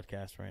the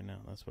podcast right now.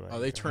 That's what I hear.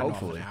 They turned off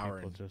Hopefully. an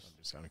hour. People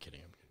I'm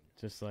kidding.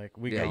 Just like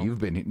You've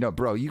been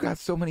bro. You got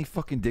so many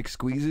fucking dick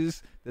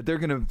squeezes that they're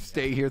gonna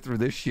stay here through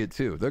this shit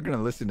too. They're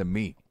gonna listen to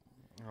me.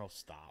 Oh,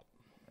 stop.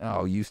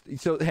 Oh,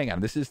 so hang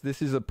on. This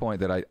is a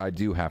point that I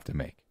do have to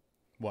make.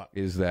 What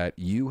is that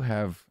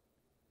you've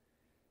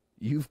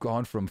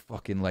gone from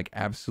fucking like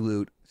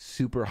absolute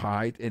super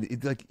high,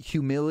 and like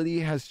humility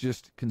has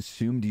just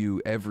consumed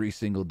you every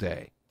single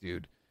day,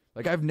 dude.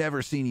 Like I've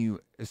never seen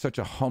you as such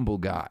a humble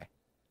guy.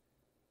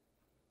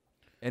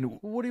 And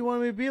what do you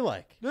want me to be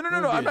like? No.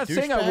 I'm not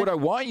saying what I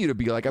want you to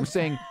be like. I'm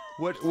saying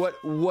what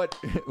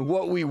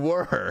we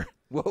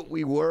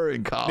were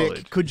in college.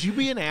 Nick, could you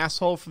be an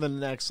asshole for the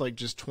next like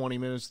just 20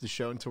 minutes of the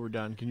show until we're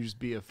done? Can you just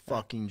be a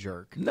fucking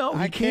jerk? No,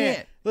 I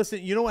can't.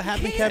 Listen, you know what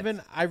happened, can't.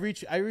 Kevin? I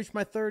reached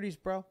my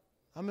 30s, bro.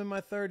 I'm in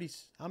my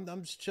 30s. I'm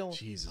just chilling.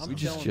 Jesus, I'm we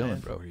just chilling, man.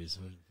 bro.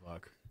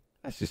 Fuck.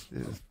 That's just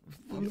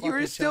I'm you're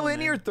fucking still chilling, in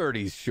man. your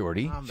 30s,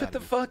 Shorty. I'm Shut about the to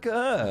be fuck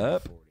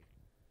up. 40.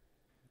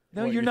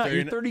 No, What, you're not.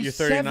 You're 30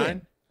 37. You're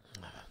 39?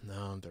 No,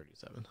 I'm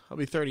 37. I'll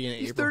be 30 in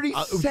He's April.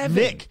 37,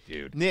 Nick,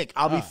 dude. Nick,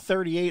 I'll be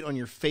 38 on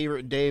your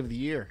favorite day of the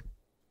year.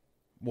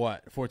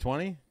 What,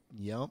 420?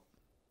 Yep.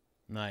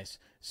 Nice.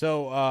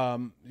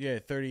 So,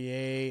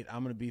 38.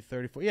 I'm going to be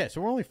 34. Yeah,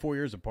 so we're only 4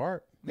 years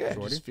apart. Yeah, It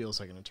Shorty. just feels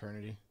like an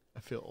eternity. I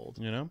feel old.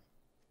 You know?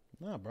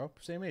 No, bro.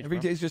 Same age, Every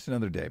bro. day's just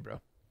another day, bro.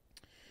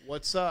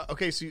 What's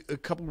okay? So a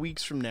couple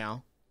weeks from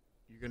now,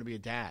 you're gonna be a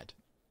dad.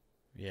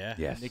 Yeah.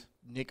 Yes.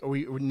 Nick, or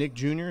Nick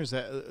Jr. Is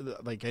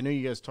that like I know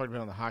you guys talked about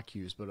it on the hot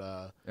cues, but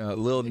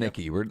Lil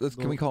Nicky.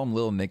 Can we call him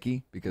Lil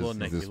Nicky because Lil he's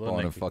Nicky, the Lil spawn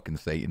of Nicky. fucking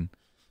Satan?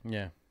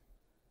 Yeah.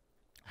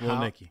 Little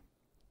How- Nicky.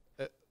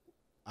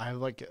 I have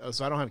like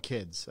so I don't have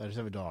kids. I just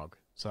have a dog.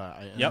 So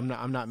Yep.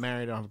 I'm not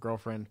married. I don't have a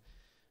girlfriend.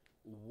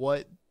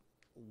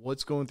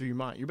 What's going through your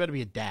mind? You better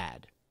be a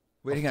dad.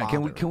 Wait, A hang on.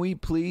 father. Can we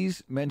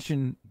please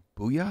mention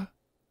Booyah?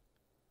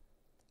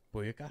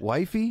 Booyaka.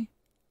 Wifey?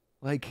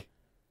 Like,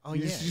 Oh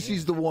yeah,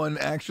 she's the one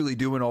actually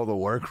doing all the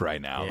work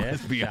right now. Yeah.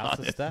 Let's be Shouts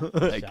to honest. Steph.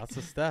 Like, Shouts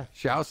to Steph.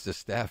 shouts to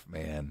Steph,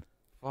 man.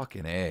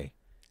 Fucking A.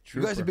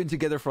 Trooper. You guys have been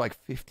together for like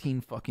 15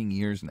 fucking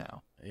years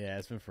now. Yeah,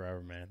 it's been forever,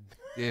 man.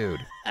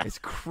 Dude, it's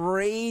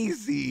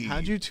crazy.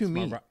 How'd you two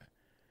meet?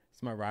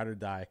 It's my ride or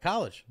die.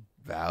 College.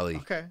 Valley.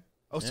 Okay.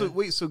 Oh, so Yeah.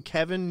 wait, so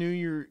Kevin knew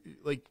you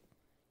guys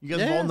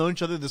have Yeah. all known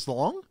each other this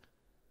long?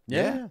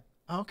 Yeah.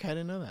 Oh, okay, I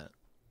didn't know that.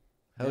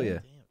 Hell yeah.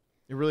 Damn.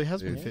 It really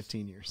has been Yes.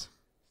 15 years.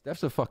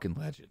 Steph's a fucking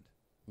legend.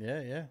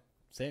 Yeah, yeah.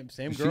 Same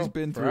girl. She's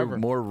been forever. through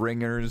more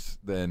ringers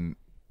than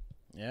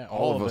Yeah,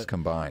 all of us it.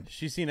 combined.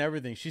 She's seen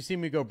everything. She's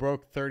seen me go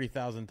broke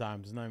 30,000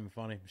 times. It's not even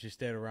funny. She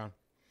stayed around.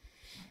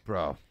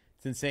 Bro.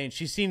 It's insane.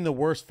 She's seen the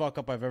worst fuck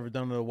up I've ever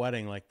done at a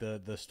wedding, like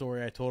the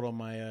story I told on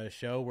my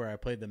show where I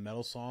played the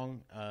metal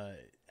song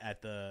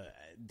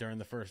during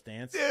the first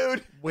dance.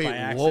 Dude. Wait, by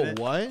accident.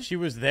 what? She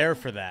was there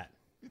for that.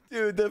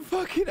 Dude, the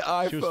fucking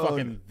iPhone. She was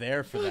fucking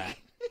there for that.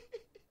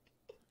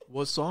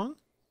 What song?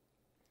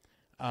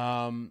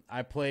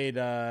 I played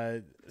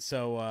the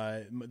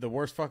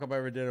worst fuck up I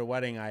ever did at a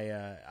wedding.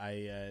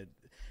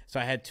 So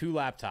I had two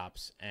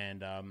laptops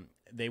and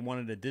they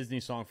wanted a Disney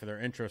song for their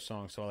intro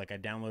song. So like I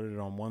downloaded it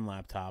on one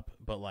laptop,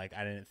 but like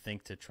I didn't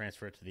think to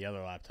transfer it to the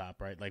other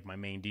laptop, right? Like my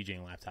main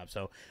DJing laptop.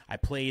 So I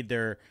played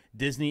their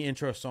Disney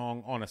intro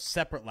song on a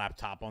separate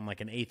laptop on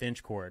like an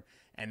 1/8" cord.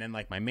 And then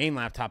like my main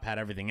laptop had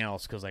everything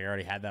else because like I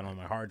already had that on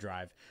my hard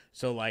drive.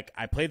 So like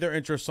I played their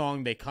intro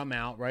song. They come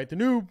out, right? The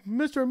new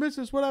Mr. and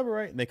Mrs. whatever,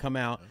 right? And they come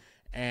out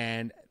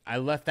and I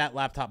left that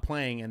laptop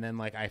playing. And then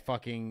like I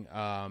fucking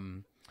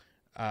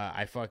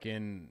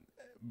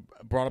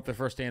brought up the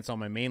first dance on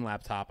my main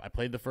laptop. I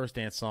played the first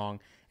dance song.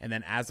 And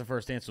then as the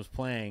first dance was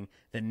playing,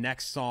 the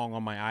next song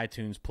on my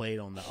iTunes played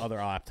on the other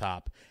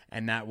laptop.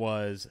 And that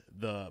was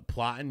the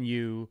Plotting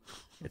You.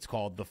 It's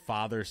called The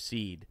Father's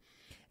Seed.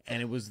 And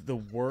it was the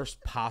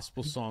worst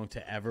possible song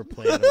to ever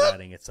play at a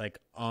wedding. It's like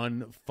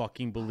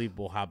unfucking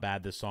believable how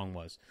bad this song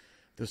was.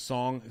 The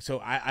song, so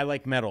I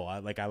like metal. I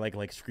like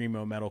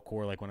screamo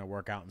metalcore, like when I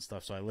work out and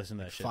stuff. So I listen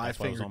to that shit. That's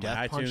why it was Five-finger on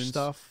my death punch iTunes.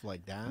 stuff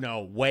like that?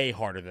 No, way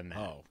harder than that.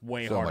 Oh,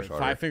 way so harder. much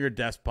harder. 5-finger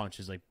death punch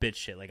is like bitch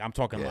shit. Like I'm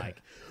talking Yeah.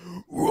 like,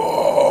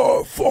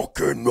 "Whoa,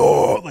 fucking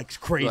no," like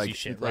crazy like,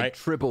 shit, like right?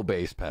 triple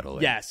bass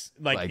pedaling. Yes,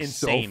 like so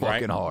insane,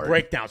 fucking right? hard.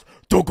 Breakdowns,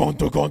 dogon,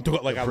 dogon,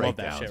 dogon. Like I love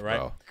that Breakdowns, shit, right?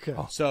 bro.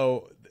 Okay.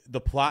 So the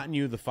Plotting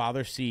You, The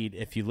Father's Seed,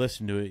 if you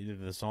listen to it,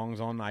 the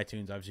song's on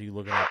iTunes, obviously you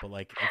look it up, but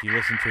like if you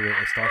listen to it,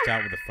 it starts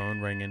out with the phone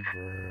ringing,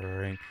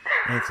 ring,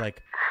 and it's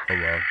like,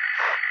 hello,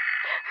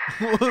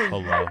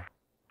 hello.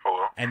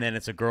 And then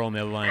it's a girl on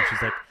the other line,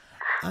 she's like,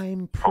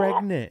 I'm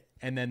pregnant.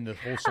 And then the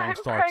whole song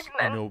starts,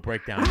 and it'll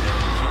break down, and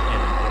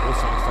the whole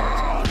song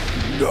starts,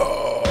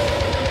 no,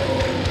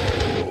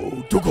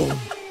 dogon,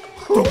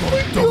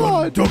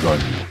 dogon, dogon,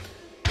 dogon.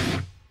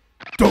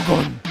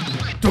 Dogon,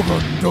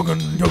 dogon, dogon,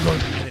 dogon.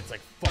 And it's like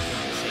fucking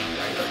insane,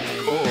 right?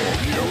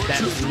 And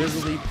that's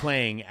literally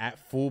playing at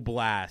full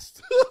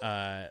blast,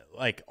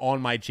 like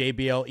on my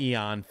JBL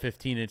Eon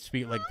 15-inch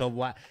speaker,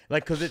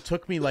 like because it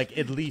took me like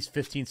at least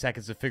 15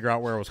 seconds to figure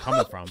out where it was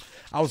coming from.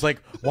 I was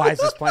like, why is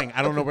this playing?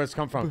 I don't know where it's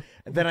coming from.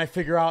 And then I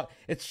figure out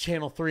it's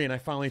channel 3, and I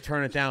finally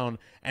turn it down,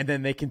 and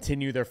then they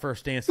continue their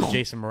first dance to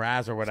Jason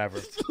Mraz or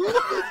whatever,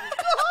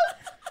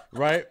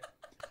 right?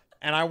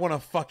 And I want to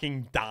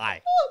fucking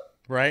die,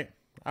 right?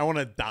 I want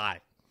to die.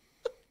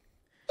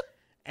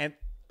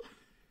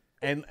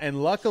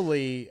 And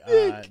luckily,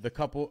 the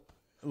couple,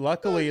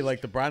 like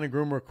the bride and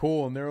groom were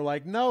cool, and they were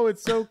like, "No,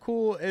 it's so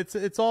cool. It's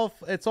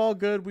all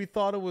good. We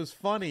thought it was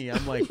funny."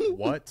 I'm like,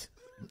 "What?"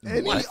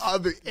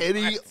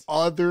 Any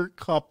other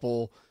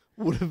couple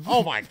would have.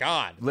 Oh my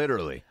god!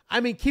 Literally. I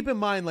mean, keep in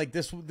mind, like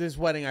this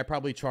wedding, I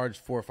probably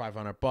charged $400 or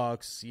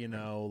 $500. You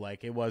know,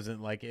 like it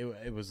wasn't like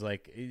it was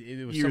like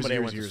it was somebody I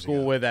went to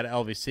school with at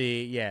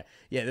LVC. Yeah.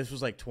 This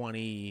was like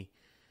 20.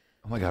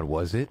 Oh my God,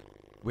 was it?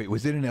 Wait,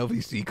 was it an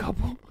LVC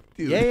couple?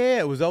 Dude. Yeah,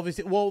 it was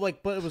LVC. Well,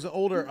 like, but it was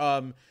older.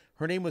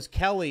 Her name was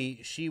Kelly.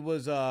 She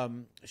was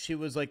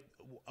like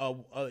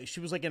she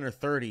was like in her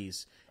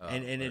 30s,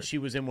 and right. she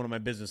was in one of my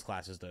business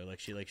classes though. Like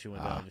she went to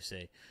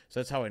LUC, so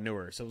that's how I knew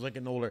her. So it was like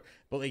an older,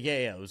 but like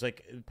yeah, it was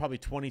like probably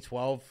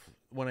 2012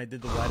 when I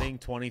did the wedding,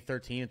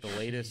 2013 at the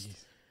latest.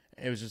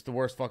 It was just the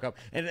worst fuck up.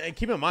 And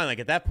keep in mind, like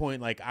at that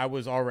point, like I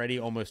was already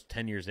almost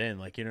 10 years in.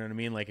 Like, you know what I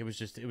mean? Like it was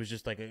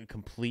just like a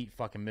complete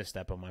fucking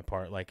misstep on my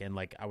part. Like, and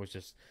like I was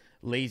just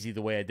lazy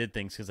the way I did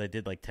things because I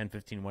did like 10,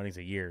 15 weddings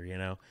a year, you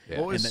know?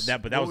 Yeah.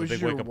 But that was a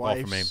big wake up call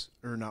for me.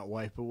 Or not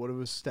wife, but what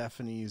was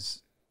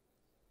Stephanie's?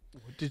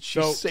 What did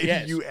she say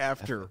to you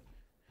after?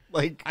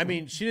 Like, I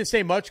mean, she didn't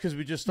say much because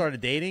we just started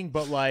dating,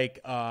 but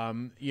like,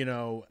 you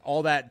know,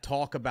 all that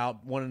talk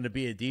about wanting to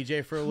be a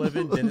DJ for a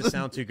living didn't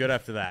sound too good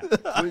after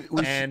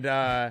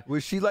that.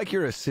 Was she like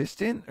your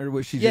assistant, or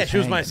was she? Yeah, just she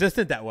was my hanging?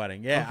 assistant that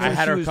wedding. Yeah, Okay, I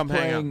had she her was come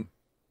hang out.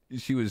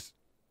 She was.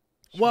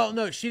 Well,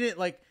 no, she didn't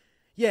like.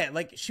 Yeah,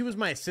 like she was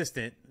my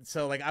assistant,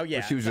 so like,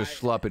 But she was just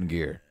schlepping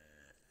gear.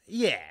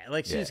 Yeah,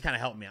 like she just kind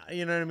of helped me out.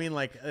 You know what I mean?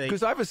 Like,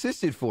 Because I've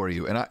assisted for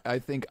you, and I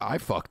think I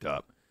fucked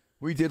up.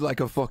 We did like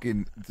a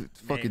fucking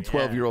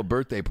 12-year-old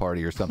birthday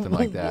party or something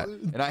like that,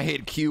 and I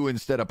hit Q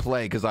instead of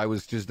play because I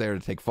was just there to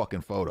take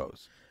fucking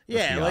photos.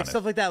 Yeah, like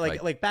stuff like that.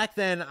 Like back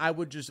then, I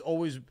would just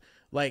always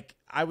like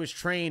I was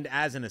trained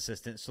as an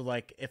assistant, so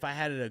like if I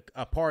had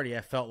a party,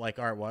 I felt like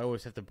all right, well, I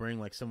always have to bring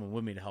like someone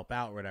with me to help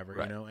out or whatever,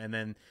 you know, and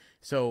then.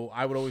 So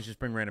I would always just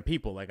bring random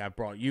people. Like I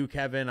brought you,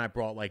 Kevin. I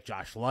brought like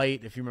Josh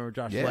Light, if you remember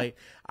Josh Light.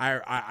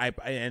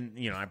 And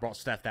you know I brought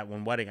Steph that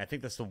one wedding. I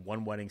think that's the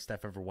one wedding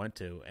Steph ever went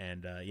to.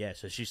 And yeah,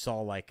 so she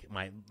saw like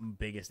my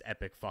biggest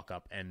epic fuck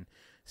up and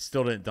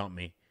still didn't dump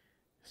me.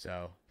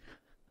 So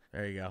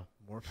there you go.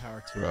 More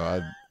power to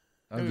Bro,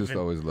 I've just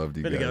always loved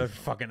you been guys. together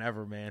for fucking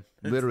ever, man.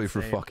 It's Literally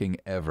insane. for fucking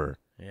ever.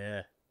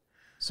 Yeah.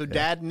 So,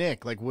 Dad,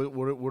 Nick, like, what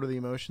are the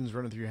emotions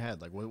running through your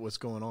head? Like, what's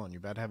going on? You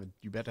about to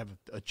have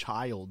a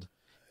child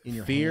in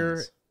your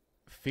hands.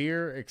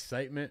 Fear,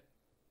 excitement,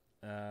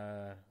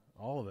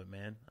 all of it,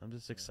 man. I'm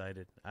just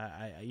excited.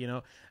 I'm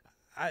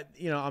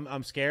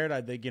scared.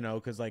 I think, you know,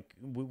 because like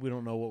we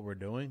don't know what we're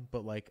doing,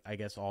 but like I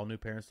guess all new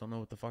parents don't know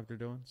what the fuck they're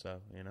doing. So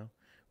you know,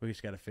 we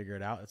just got to figure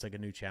it out. It's like a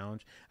new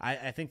challenge.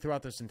 I think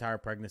throughout this entire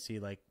pregnancy,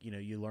 like you know,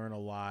 you learn a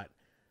lot.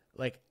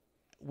 Like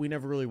we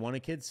never really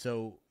wanted kids,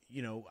 so.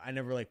 You know, I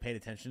never like paid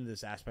attention to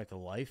this aspect of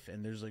life,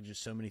 and there's like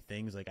just so many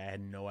things like I had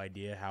no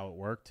idea how it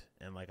worked,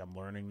 and like I'm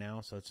learning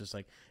now. So it's just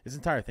like this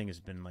entire thing has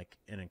been like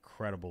an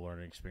incredible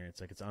learning experience.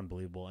 Like it's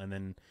unbelievable. And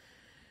then,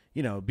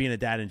 you know, being a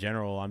dad in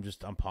general, I'm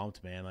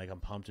pumped, man. Like I'm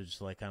pumped to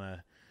just like kind of,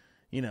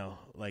 you know,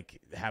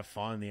 like have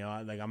fun. You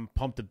know, like I'm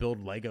pumped to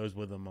build Legos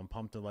with him. I'm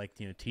pumped to like,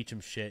 you know, teach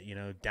him shit. You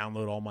know,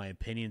 download all my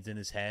opinions in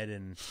his head,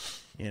 and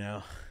you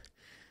know.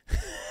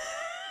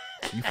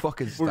 You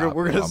fucking stop.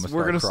 We're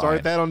gonna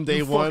start that on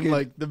day one,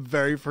 like the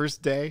very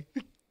first day.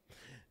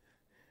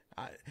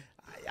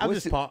 I'm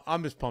just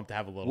pumped to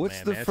have a little. What's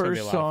man, the man.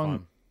 first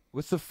song?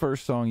 What's the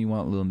first song you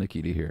want Lil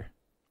Nicky to hear?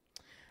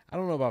 I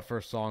don't know about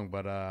first song,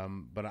 but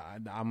I'm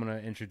gonna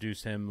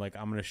introduce him. Like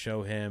I'm gonna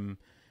show him,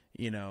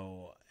 you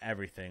know,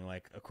 everything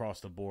like across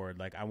the board.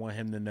 Like I want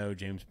him to know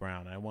James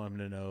Brown. I want him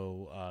to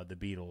know the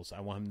Beatles.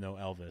 I want him to know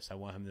Elvis. I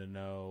want him to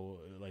know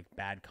like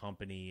Bad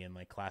Company and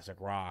like classic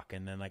rock.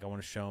 And then like I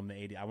want to show him the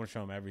 80s. I want to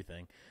show him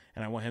everything.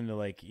 And I want him to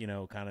like, you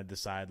know, kind of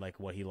decide like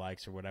what he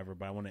likes or whatever.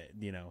 But I want to,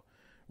 you know,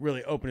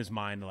 really open his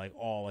mind to like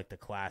all like the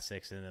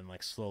classics and then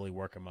like slowly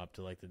work him up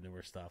to like the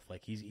newer stuff.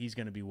 Like he's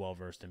going to be well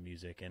versed in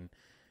music, and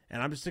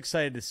I'm just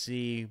excited to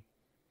see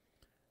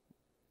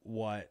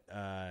what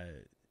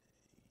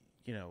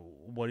you know,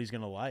 what he's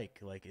gonna like.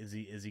 Like, is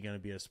he gonna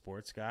be a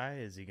sports guy?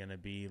 Is he gonna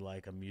be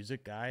like a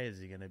music guy? Is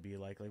he gonna be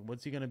like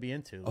what's he gonna be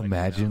into? Like,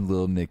 Imagine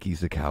Lil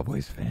Nicky's a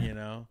Cowboys fan. You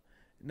know,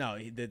 no,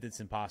 that's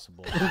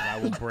impossible. I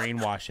will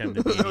brainwash him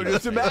to be. No,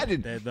 just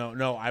imagine.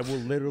 No, I will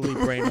literally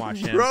brainwash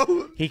him.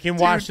 Bro, he can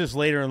watch this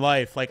later in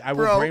life. Like I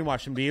will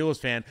brainwash him to be an Eagles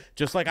fan,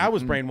 just like I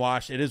was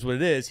brainwashed. It is what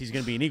it is. He's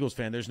going to be an Eagles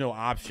fan. There's no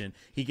option.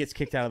 He gets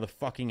kicked out of the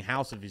fucking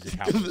house if he's a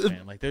Cowboys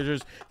fan. Like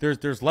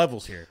there's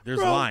levels here. There's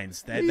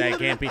lines that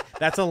can't be.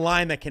 That's a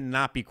line that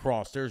cannot be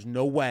crossed. There's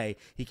no way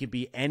he could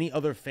be any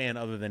other fan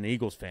other than an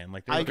Eagles fan.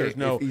 Like there's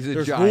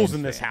rules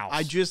in this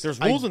house. There's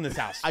rules in this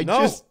house. I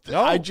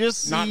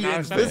just see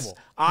not this.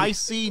 I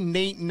see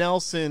Nate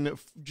Nelson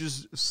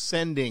just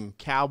sending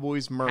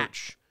Cowboys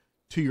merch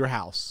to your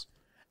house.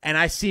 And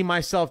I see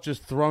myself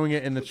just throwing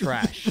it in the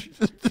trash.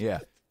 Yeah.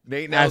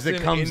 Nate Nelson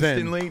as it comes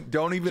instantly, in.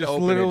 Don't even just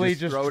open literally it.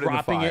 Just throw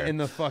dropping it in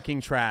the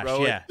fucking trash.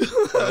 Throw yeah.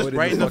 it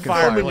right in the fucking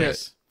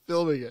fireplace.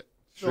 Filming it.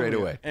 Straight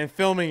away. And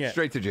filming it.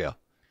 Straight to jail.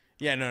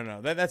 Yeah,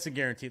 no. That's a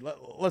guarantee.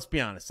 Let's be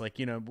honest. Like,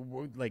 you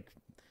know, like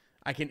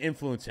I can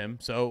influence him.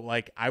 So,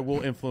 like, I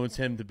will influence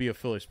him to be a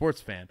Philly sports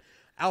fan.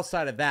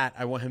 outside of that,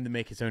 I want him to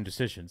make his own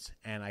decisions,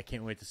 and I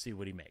can't wait to see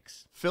what he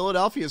makes.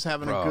 Philadelphia's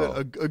having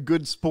a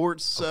good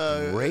sports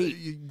great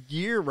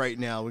year right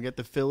now. We got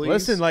the Phillies.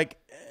 Listen, like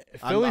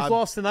Phillies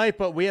lost tonight,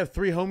 but we have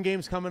 3 home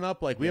games coming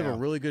up. Like we have a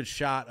really good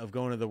shot of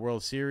going to the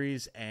World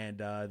Series, and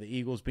the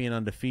Eagles being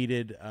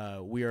undefeated.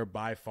 We are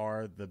by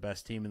far the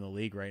best team in the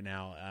league right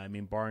now. I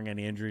mean, barring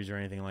any injuries or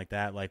anything like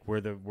that, like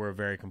we're a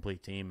very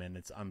complete team, and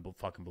it's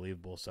fucking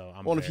believable. So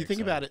I'm if you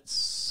think about it,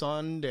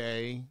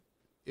 Sunday,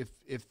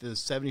 if the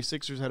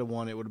 76ers had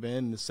won, it would have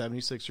been the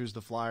 76ers,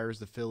 the Flyers,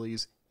 the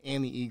Phillies,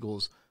 and the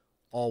Eagles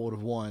all would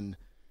have won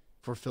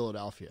for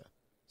Philadelphia.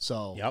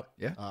 So,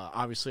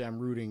 obviously, I'm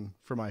rooting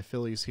for my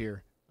Phillies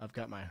here. I've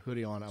got my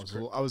hoodie on.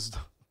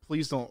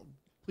 Please don't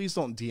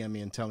DM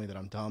me and tell me that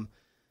I'm dumb.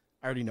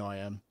 I already know I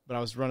am. But I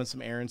was running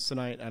some errands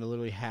tonight. And I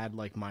literally had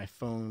like my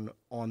phone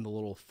on the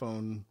little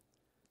phone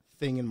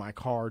thing in my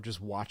car, just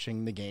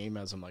watching the game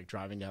as I'm like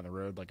driving down the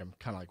road. Like I'm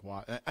kind of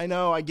like, I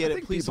know, I get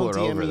it. Please don't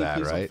DM me. That,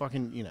 please right? don't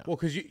fucking, you know. Well,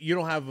 because you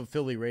don't have a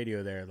Philly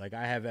radio there. Like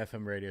I have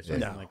FM radio, so I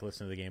can like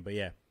listen to the game. But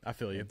yeah, I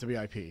feel you. The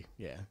VIP,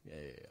 yeah.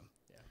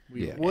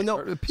 Well,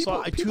 no,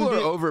 people are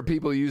over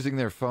people using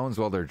their phones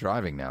while they're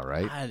driving now,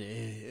 right? I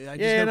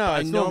know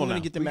I'm going to to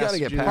get the we gotta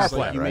messages get past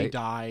like that, you may right?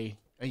 die.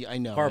 I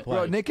know.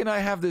 CarPlay. Nick and I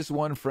have this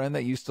one friend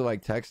that used to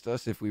like text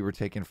us if we were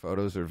taking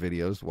photos or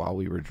videos while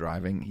we were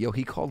driving.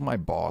 He called my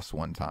boss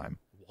one time.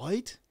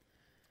 What?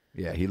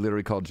 Yeah, he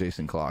literally called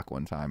Jason Clock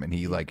one time, and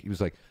he was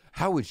like,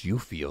 "How would you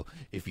feel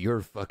if your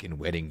fucking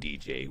wedding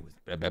DJ was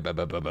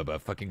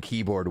fucking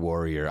keyboard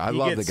warrior?" I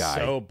love the guy.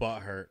 So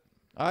butthurt.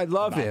 I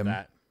love him.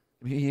 That.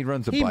 He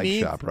runs a bike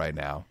shop right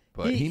now,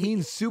 but he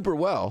means super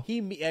well.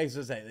 He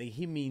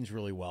means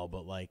really well,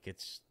 but like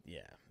it's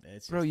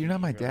bro. You're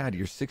not my dad.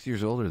 You're 6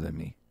 years older than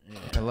me. Yeah.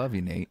 I love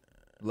you, Nate.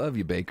 Love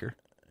you, Baker.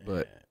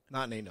 But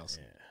not Nate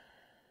Nelson. Yeah.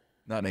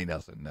 Not Nate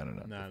Nelson.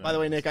 No. By the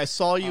way, Nick, I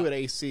saw you at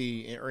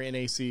AC or in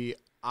AC.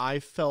 I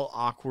felt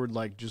awkward,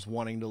 like just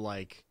wanting to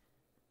like.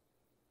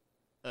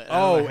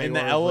 In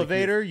the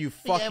elevator, you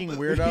fucking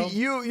weirdo.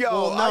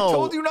 I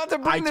told you not to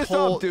bring this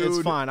up, dude. It's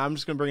fine. I'm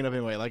just gonna bring it up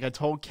anyway. Like I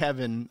told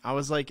Kevin, I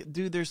was like,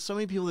 dude, there's so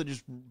many people that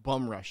just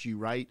bum rush you,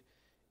 right?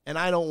 And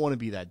I don't want to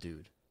be that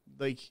dude.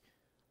 Like,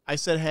 I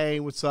said,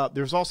 hey, what's up?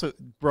 There's also,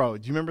 bro,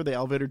 do you remember the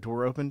elevator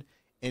door opened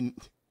and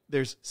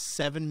there's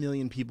 7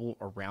 million people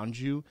around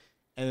you,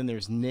 and then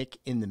there's Nick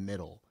in the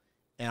middle,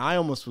 and I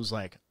almost was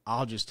like,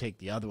 I'll just take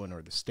the other one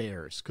or the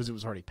stairs because it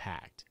was already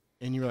packed.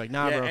 And you were like,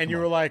 nah, bro. And you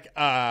were like,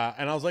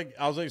 and I was like,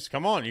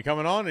 come on, you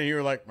coming on? And you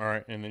were like, all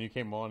right. And then you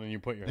came on and you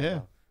put your head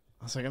down.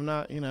 I was like, I'm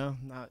not,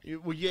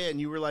 well, yeah. And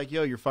you were like,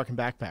 yo, your fucking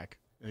backpack.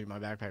 My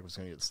backpack was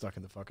going to get stuck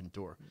in the fucking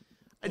door.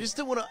 I just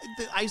didn't want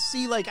to, I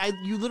see, like,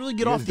 you literally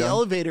get off the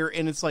elevator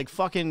and it's like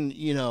fucking,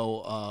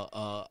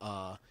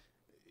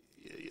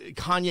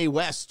 Kanye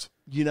West,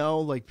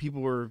 like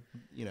people were,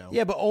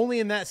 Yeah, but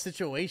only in that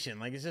situation.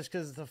 Like, it's just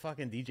because it's a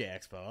fucking DJ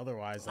Expo.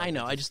 Otherwise, like, I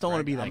know. I just don't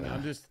want to be that guy.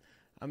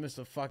 I'm just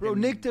a fucking bro.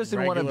 Nick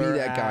doesn't want to be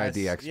that guy at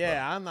the expo.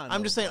 Yeah, I'm not.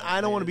 I'm just saying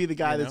I don't want to be the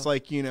guy that's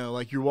like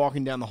like you're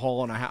walking down the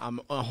hall and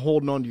I'm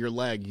holding onto your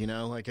leg.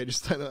 Like I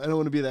don't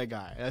want to be that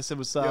guy. I said,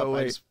 "What's up?"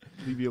 I just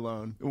leave you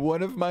alone.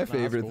 One of my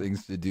favorite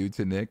things to do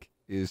to Nick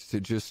is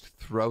to just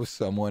throw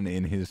someone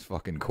in his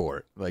fucking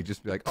court. Like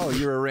just be like, "Oh,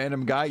 you're a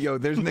random guy. Yo,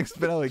 there's Nick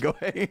Spinelli. Go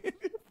hey."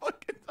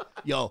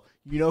 Yo,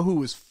 you know who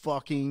was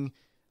fucking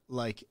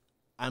like.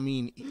 I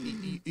mean,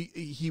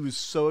 he was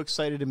so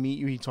excited to meet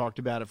you. He talked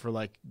about it for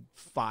like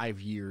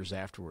 5 years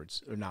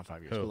afterwards, or not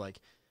 5 years, but like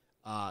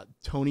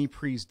Tony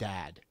Pre's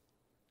dad.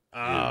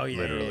 Oh, yeah,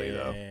 literally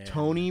though.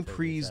 Tony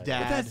Pre's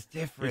dad. But that's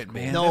different,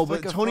 man. No,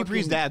 that's but Tony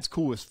Pre's dad's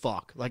cool as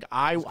fuck. Like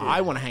I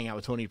want to hang out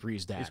with Tony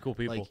Pre's dad. He's cool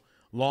people. Like,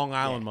 Long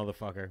Island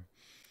motherfucker.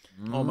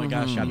 Oh my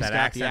gosh, got he's that got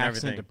accent the and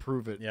accent everything. to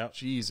prove it. Yep.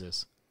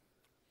 Jesus.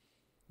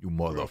 You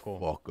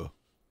motherfucker.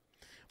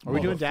 Are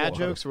we doing dad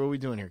jokes or what are we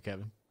doing here,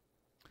 Kevin?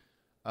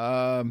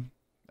 I don't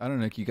know,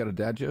 Nick. You got a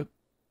dad joke?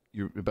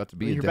 You're about to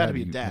be a dad. About to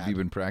be a dad. Have you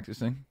been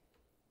practicing?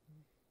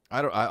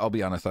 I'll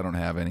be honest. I don't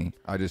have any.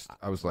 I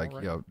was like,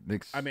 right. yo,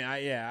 Nick's. I mean,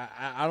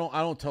 I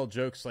don't tell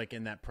jokes like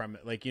in that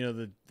premise, like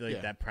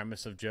that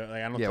premise of joke.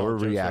 Like I don't. Yeah, tell we're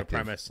jokes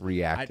reactive. Premise.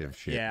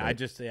 Shit. Yeah, right?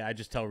 I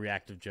just tell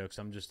reactive jokes.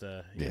 I'm just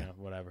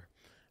whatever.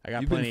 I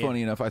got You've plenty. been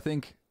funny enough. I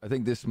think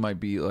this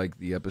might be like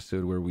the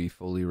episode where we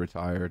fully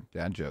retired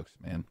dad jokes,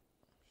 man.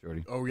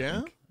 Shorty. Oh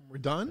yeah, we're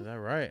done. Is that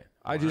right?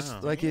 I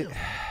just like it.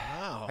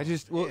 Wow. I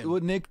just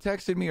Nick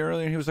texted me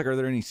earlier and he was like, "Are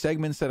there any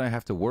segments that I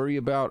have to worry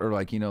about or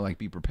like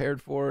be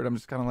prepared for it?" I'm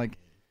just kind of like,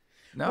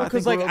 no,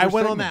 because like I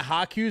went on that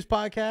Hot Q's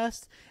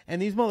podcast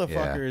and these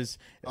motherfuckers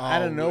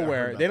out of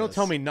nowhere, they don't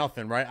tell me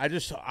nothing, right? I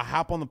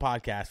hop on the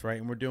podcast, right,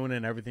 and we're doing it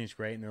and everything's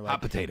great and they're like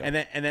hot potato, and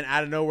then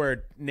out of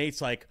nowhere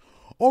Nate's like,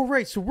 all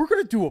right, so we're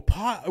gonna do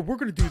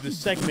this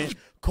segment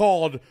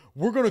called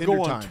 "We're gonna Tinder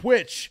go on time.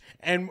 Twitch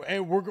and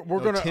we're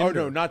gonna Tinder. oh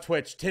no, not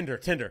Twitch,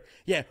 Tinder.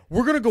 Yeah,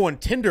 we're gonna go on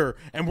Tinder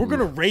and we're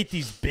gonna rate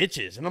these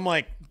bitches." And I'm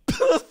like,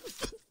 well,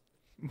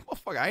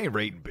 fuck, I ain't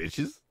rating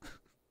bitches.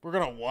 "We're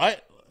gonna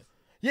what?"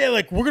 Yeah,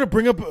 like we're gonna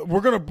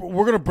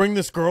bring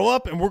this girl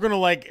up and we're gonna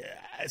like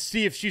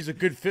see if she's a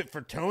good fit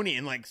for Tony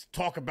and like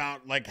talk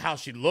about like how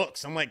she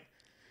looks. I'm like,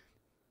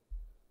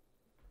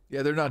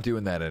 Yeah, they're not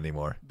doing that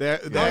anymore.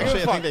 Actually,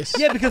 I think they.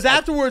 yeah, because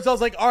afterwards I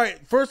was like, all right,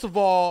 first of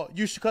all,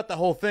 you should cut the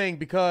whole thing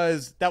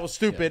because that was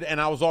stupid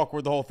and I was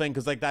awkward the whole thing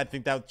because like I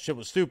think that shit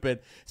was stupid.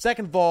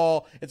 Second of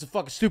all, it's a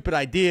fucking stupid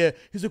idea.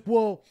 He's like,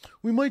 well,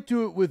 we might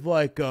do it with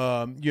like,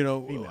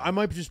 I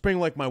might just bring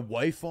like my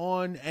wife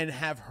on and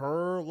have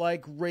her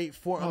like rate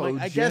for. I'm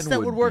like, I guess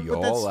that would work,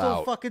 but that's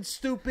still fucking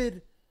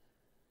stupid.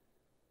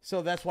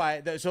 So that's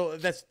why.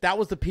 That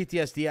was the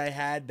PTSD I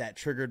had that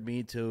triggered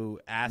me to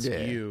ask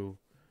you.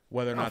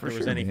 Whether or not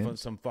there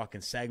was some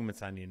fucking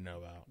segments I need to know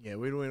about. Yeah,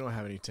 we don't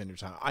have any Tinder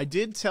time. I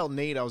did tell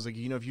Nate, I was like,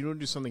 if you don't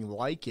do something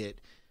like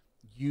it,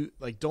 you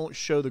like don't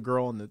show the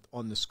girl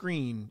on the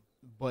screen,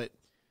 but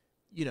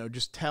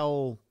just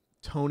tell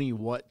Tony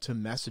what to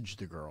message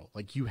the girl.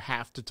 Like you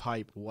have to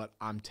type what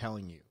I'm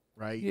telling you,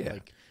 right? Yeah.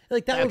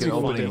 Like that would be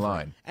opening funny.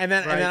 line. And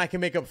then I can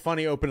make up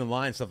funny opening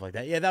line stuff like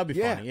that. Yeah, that would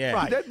be funny. Yeah.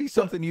 Right. That'd be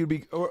something you'd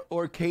be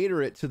or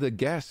cater it to the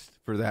guest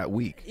for that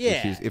week. Yeah.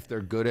 Which is, if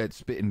they're good at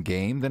spitting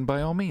game, then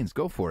by all means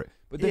go for it.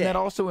 But then that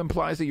also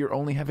implies that you're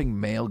only having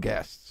male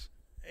guests.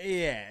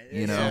 Yeah.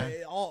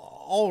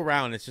 All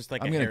around it's just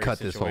like I'm going to cut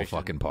this whole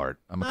fucking part.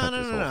 I'm going to cut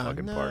this whole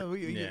fucking part.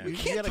 We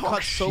can't gotta talk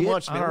cut so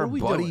much on man. our What are we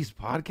buddy's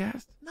doing?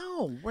 podcast.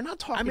 No, we're not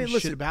talking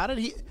shit about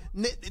it.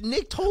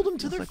 Nick told him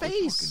to their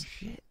face.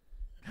 Shit.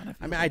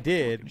 I mean, I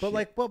did, but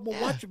like, but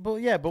watch,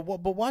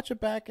 but watch it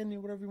back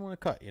and whatever you want to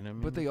cut,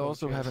 But they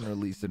also haven't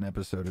released an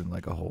episode in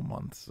like a whole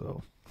month,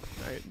 so.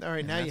 All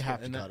right, now you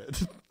have to cut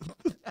it.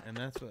 And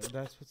that's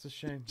what's a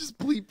shame. Just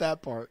bleep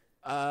that part.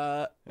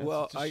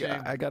 Well,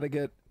 I gotta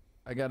get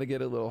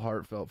a little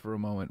heartfelt for a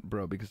moment,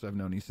 bro, because I've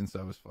known you since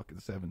I was fucking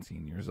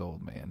 17 years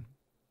old, man.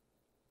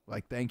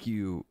 Like, thank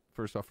you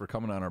first off for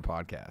coming on our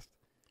podcast.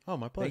 Oh,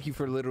 my pleasure. Thank you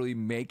for literally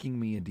making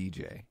me a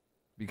DJ.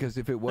 Because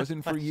if it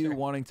wasn't for you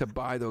wanting to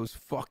buy those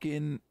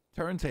fucking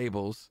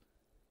turntables,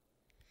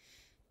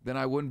 then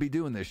I wouldn't be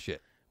doing this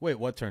shit. Wait,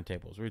 what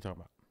turntables? What are you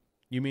talking about?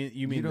 You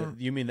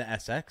mean the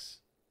SX?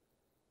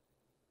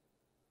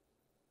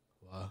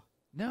 What?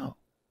 No.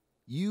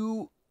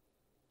 You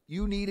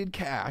needed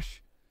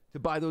cash to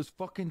buy those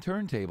fucking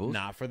turntables.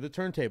 Not for the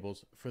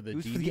turntables, for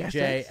the for the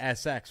DJ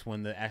SX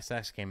when the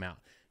SX came out.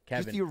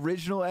 Kevin, just the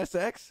original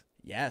SX?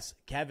 Yes,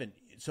 Kevin.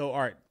 So,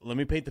 all right, let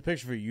me paint the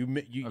picture for you.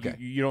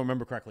 You don't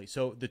remember correctly.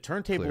 So, the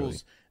turntables, Clearly.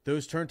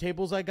 those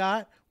turntables I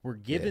got were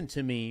given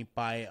to me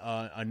by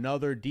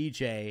another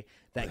DJ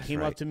that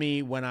came up to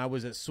me when I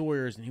was at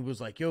Sawyer's, and he was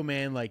like, "Yo,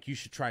 man, like you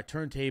should try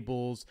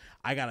turntables.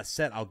 I got a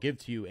set I'll give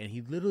to you." And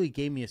he literally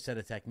gave me a set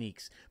of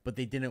techniques, but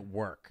they didn't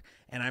work.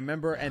 And I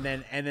remember, and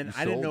then I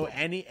didn't know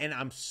any, and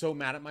I'm so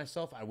mad at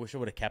myself. I wish I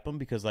would have kept them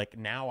because like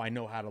now I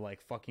know how to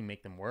like fucking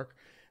make them work.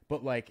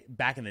 But like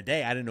back in the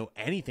day, I didn't know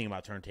anything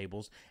about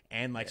turntables,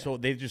 and like so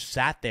they just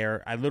sat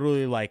there. I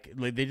literally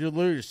they just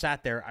literally just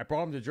sat there. I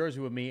brought them to Jersey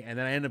with me, and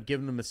then I ended up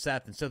giving them to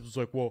Seth. And Seth was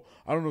like, "Well,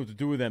 I don't know what to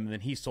do with them." And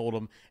then he sold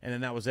them, and then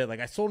that was it. Like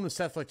I sold them to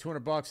Seth for like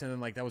 $200, and then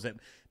like that was it.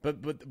 But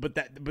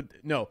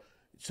no.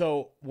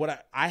 So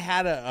what I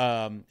had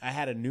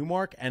a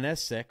Newmark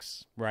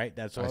NS6, right?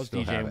 That's what I was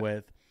DJing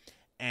with.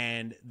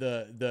 And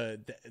the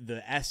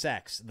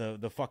SX,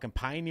 the fucking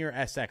Pioneer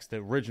SX, the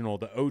original,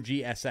 the OG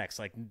SX,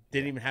 like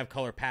didn't even have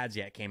color pads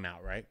yet, came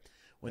out, right?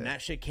 When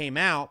that shit came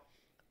out,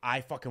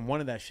 I fucking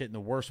wanted that shit in the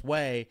worst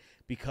way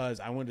because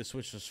I wanted to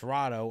switch to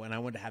Serato and I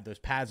wanted to have those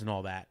pads and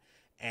all that.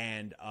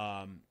 And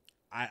I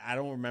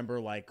don't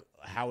remember like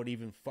how it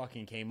even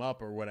fucking came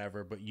up or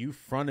whatever, but you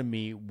fronted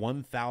me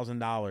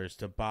 $1,000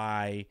 to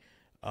buy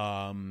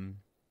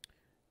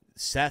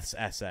Seth's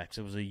SX.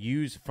 It was a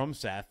used from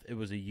Seth. It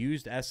was a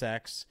used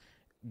SX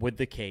with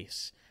the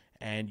case,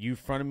 and you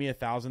fronted me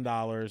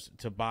 $1,000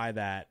 to buy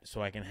that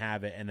so I can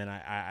have it. And then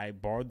I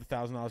borrowed the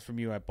 $1,000 from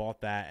you. I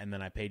bought that, and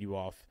then I paid you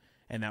off,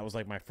 and that was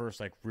like my first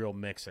like real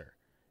mixer.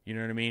 You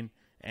know what I mean?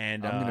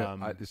 And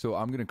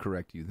I'm gonna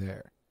correct you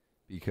there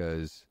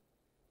because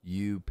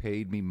you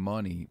paid me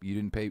money. You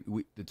didn't pay.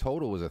 The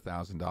total was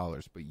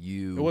 $1,000, but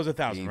you it was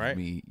 $1,000, right?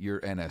 Me your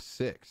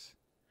NS6.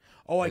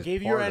 Oh, I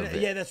gave you your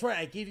yeah, that's right.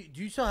 I gave you.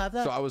 Do you still have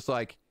that? So I was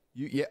like,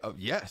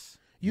 yes.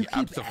 You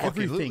keep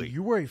everything.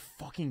 You were a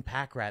fucking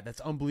pack rat. That's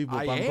unbelievable.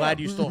 I'm glad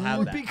you still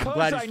have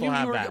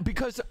that.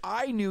 Because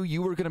I knew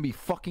you were going to be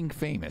fucking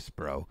famous,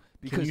 bro.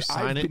 Because can you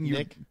sign it,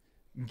 Nick?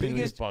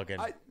 Biggest bugging.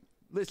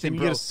 Listen, can you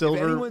bro,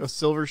 get a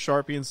silver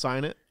Sharpie and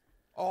sign it?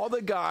 All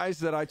the guys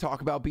that I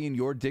talk about being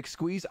your dick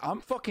squeeze, I'm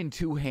fucking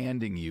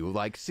two-handing you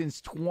like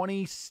since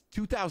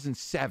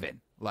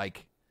 2007.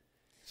 Like.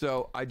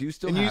 So I do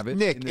still have it,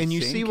 Nick. And you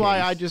see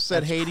why I just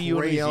said hey to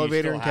you in the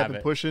elevator and kept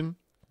it pushing.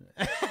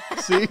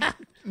 See?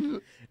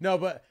 No,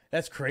 but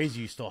that's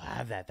crazy. You still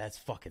have that. That's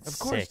fucking sick, of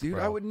course, dude.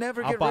 bro. I would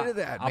never get rid of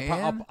that,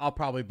 man. I'll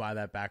probably buy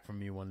that back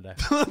from you one day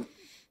for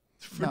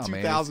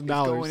 $2,000. It's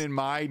going in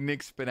my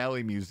Nick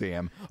Spinelli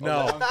museum.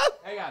 No,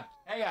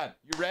 hang on.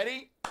 You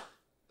ready?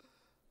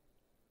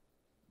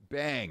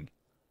 Bang.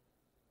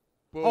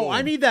 Boom. Oh,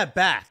 I need that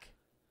back.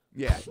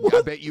 Yeah,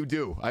 I bet you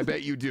do. I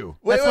bet you do.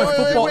 Wait, That's my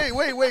football-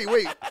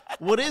 wait.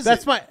 What is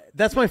That's it?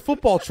 That's my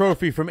football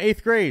trophy from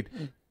 8th grade.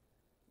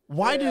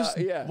 Why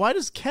Yeah.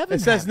 does Kevin? It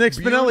says have Nick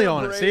Spinelli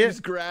on it. See Braves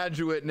it?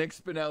 graduate Nick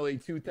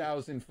Spinelli,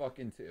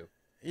 2002.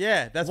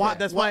 Yeah, that's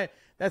Why-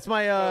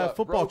 my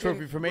football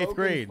trophy from 8th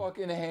grade.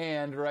 Fucking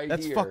hand right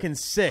That's here. fucking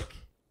sick.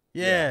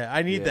 Yeah,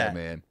 I need that.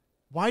 man.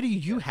 Why do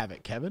you have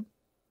it, Kevin?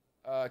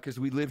 Because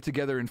we live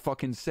together in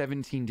fucking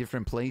 17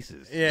 different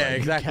places. Yeah, You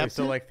exactly. kept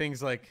So it? like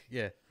things like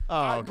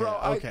Oh, okay. Bro,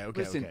 okay.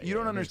 Listen, okay. you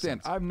don't Yeah, that makes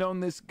understand. sense. I've known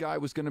this guy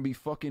was going to be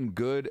fucking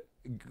good,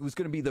 was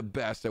going to be the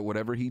best at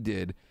whatever he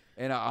did.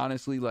 And I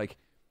honestly, like,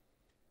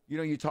 you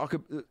know, you talk,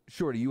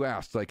 Shorty, you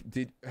asked, like,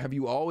 have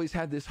you always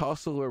had this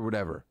hustle or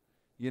whatever?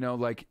 You know,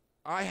 like,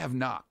 I have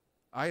not.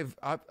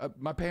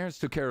 My parents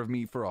took care of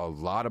me for a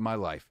lot of my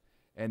life.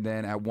 And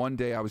then at one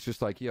day I was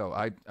just like, yo,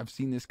 I've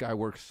seen this guy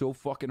work so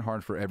fucking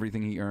hard for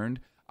everything he earned.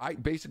 I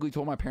basically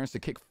told my parents to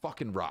kick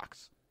fucking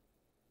rocks.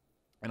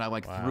 And I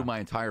threw my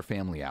entire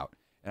family out.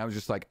 And I was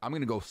just like, I'm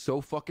going to go so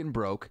fucking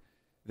broke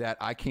that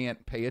I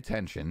can't pay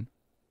attention.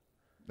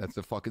 That's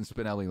the fucking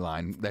Spinelli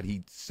line that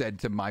he said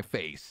to my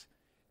face.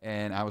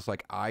 And I was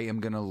like, I am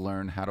going to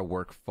learn how to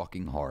work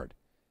fucking hard.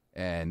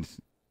 And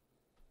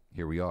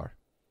here we are,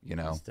 you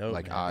know, That's dope,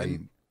 like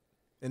man.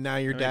 And now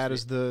your That dad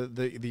makes is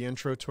the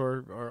intro to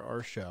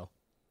our show.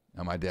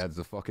 Now my dad's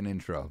the fucking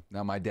intro.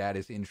 Now my dad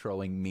is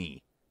introing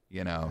me,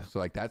 you know. Yeah. So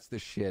like that's the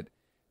shit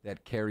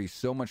that carries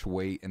so much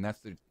weight, and that's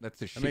the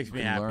shit that makes you me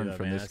can happy learn though,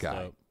 from man. this That's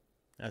guy. dope.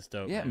 That's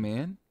dope. Yeah,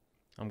 man.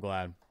 I'm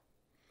glad.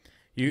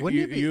 You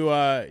Wouldn't it be-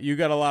 you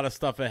got a lot of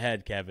stuff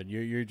ahead, Kevin.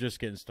 You're just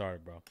getting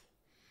started, bro.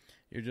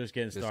 You're just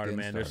getting started,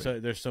 getting man.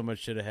 started. There's so much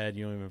shit ahead.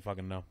 You don't even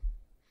fucking know.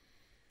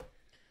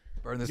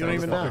 Burn this You don't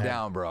even motherfucker know.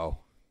 down, bro.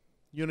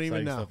 You don't even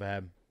Exciting know. stuff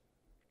ahead.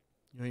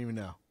 You don't even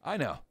know. I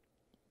know.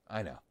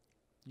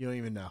 You don't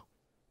even know.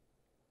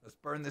 Let's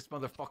burn this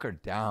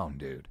motherfucker down,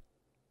 dude.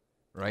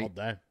 All Right?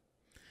 day.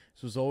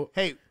 So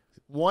Hey,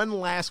 one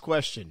last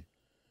question,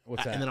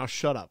 what's that? and then I'll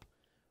shut up.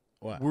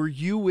 What? Were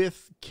you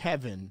with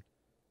Kevin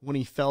when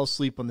he fell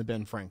asleep on the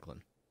Ben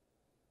Franklin?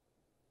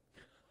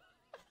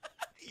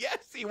 Yes,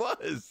 he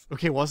was.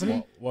 Okay, wasn't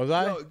he? Was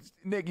I? Yo,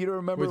 Nick, you don't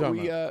remember What are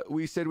you talking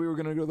we said we were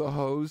gonna go to the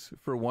hose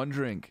for one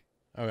drink.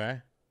 Okay.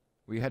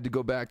 We had to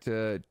go back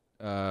to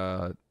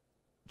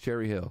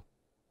Cherry Hill.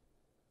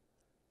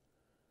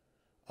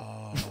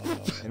 Oh.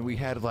 And we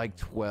had like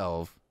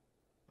 12,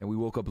 and we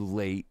woke up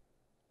late,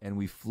 and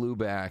we flew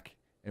back,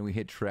 and we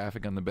hit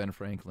traffic on the Ben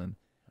Franklin,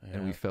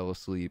 and we fell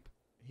asleep.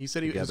 He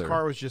said his Together.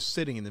 car was just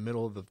sitting in the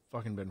middle of the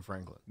fucking Ben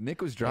Franklin.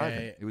 Nick was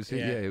driving. Yeah, It was his,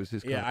 yeah. it was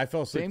his car. Yeah, I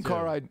fell asleep Same too.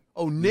 car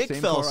Oh, Nick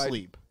same fell car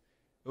asleep.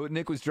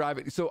 Nick was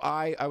driving. So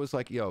I was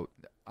like, yo,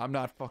 I'm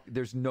not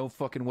there's no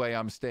fucking way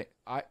I'm staying.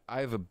 I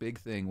have a big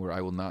thing where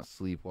I will not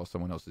sleep while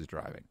someone else is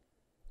driving.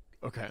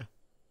 Okay.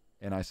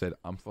 And I said,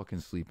 I'm fucking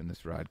sleeping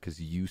this ride because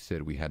you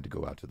said we had to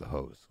go out to the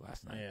hose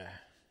last night.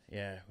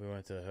 Yeah. We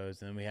went to the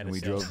hose, and then we had And a we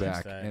sales drove the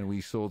next back, day. and we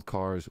sold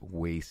cars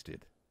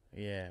wasted.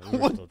 Yeah, we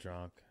were still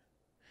drunk.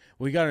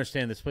 Well, you gotta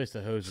understand, this place,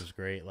 the hose, is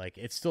great. Like,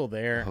 it's still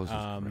there. The hose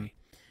was great.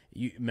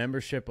 You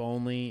membership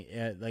only.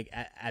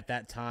 At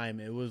that time,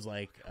 it was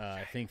like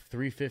I think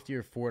 $3.50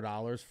 or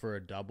 $4 for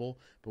a double.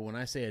 But when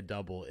I say a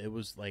double, it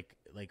was like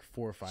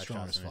 4 or 5 Strong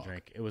shots as in a fuck.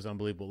 drink. It was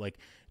unbelievable. Like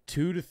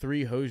 2 to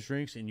 3 hose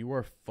drinks, and you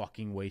are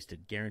fucking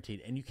wasted,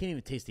 guaranteed. And you can't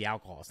even taste the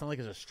alcohol. It's not like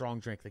it's a strong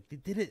drink. Like, they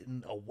did it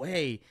in a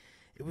way.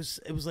 It was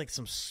like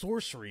some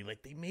sorcery.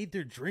 Like, they made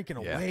their drink in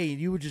a way, and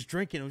you would just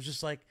drink it. It was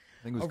just like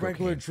I think it was a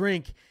regular cocaine.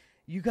 drink.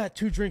 You got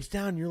 2 drinks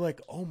down, and you're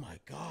like, oh my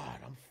god,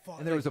 I'm fucking.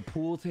 And there was a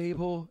pool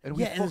table, and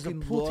we Yeah, and there's a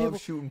fucking pool love table.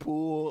 shooting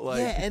pool. Like,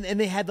 yeah, and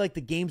they had like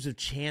the games of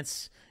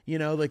chance, you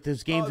know, like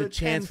those games the of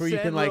chance where you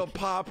 10-cent can little like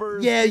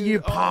poppers, yeah, dude. you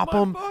Oh pop my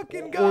them,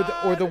 fucking or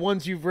the God.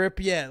 ones you rip,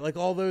 yeah, like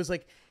all those.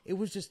 Like, it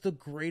was just the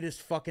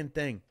greatest fucking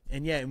thing.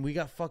 And yeah, and we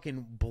got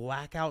fucking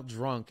blackout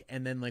drunk,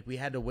 and then like we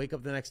had to wake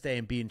up the next day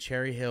and be in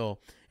Cherry Hill,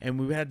 and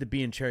we had to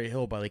be in Cherry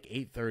Hill by like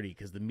 8:30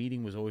 because the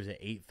meeting was always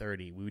at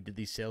 8:30. We did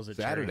these sales at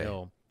Saturday. Cherry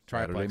Hill.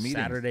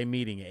 Saturday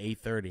Meeting at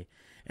 8:30,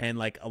 and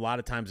like a lot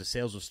of times the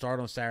sales would start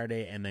on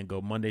Saturday and then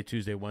go Monday,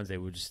 Tuesday, Wednesday.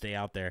 We would just stay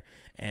out there,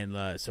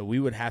 and so we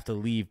would have to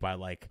leave by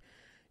like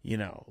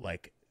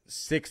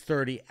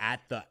 6:30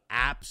 at the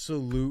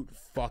absolute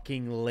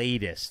fucking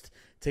latest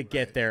to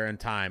get there in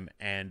time.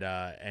 And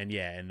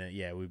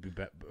we'd be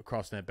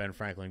crossing that Ben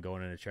Franklin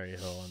going into Cherry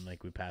Hill, and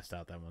like we passed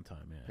out that one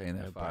time. Yeah, Paying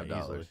that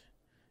 $5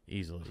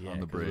 easily, yeah, on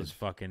the 'cause bridge. It was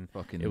fucking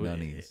Fucking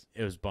nunnies.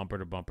 it was bumper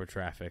to bumper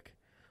traffic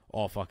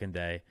all fucking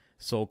day.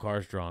 Sold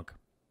cars drunk.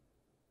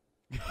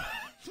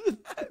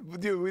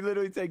 Dude, we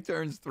literally take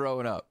turns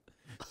throwing up.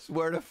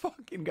 Swear to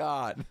fucking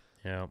God.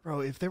 Yeah.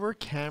 Bro, if there were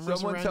cameras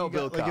Someone around tell you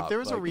Bill guys, like if Cobb, there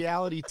was a like-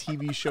 reality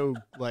TV show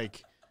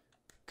like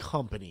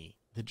company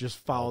that just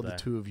followed the day.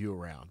 two of you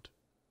around.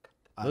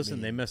 I Listen,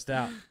 mean, they missed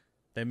out.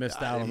 They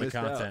missed out they on missed the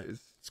out. content.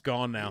 It's- It's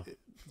gone now.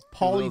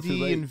 Paulie little too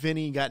D late. and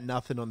Vinny got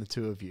nothing on the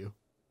two of you.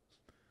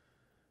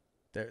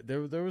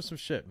 There was some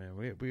shit, man.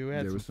 We had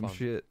There was some fun.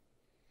 shit.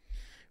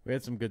 We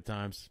had some good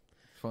times.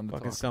 Fun to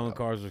Fucking talk selling about.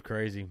 cars was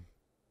crazy.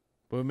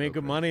 But we make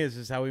good money. It's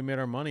just how we made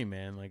our money,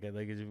 man. Like at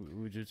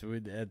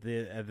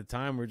the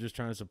time we're just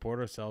trying to support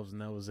ourselves,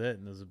 and that was it.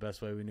 And it was the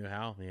best way we knew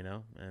how, you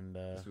know. And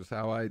this was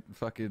how I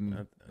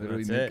fucking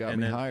literally got and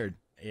me then, hired.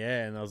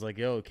 Yeah, and I was like,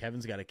 yo,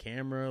 Kevin's got a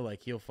camera.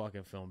 Like he'll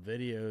fucking film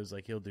videos.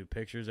 Like he'll do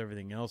pictures,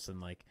 everything else, and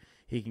like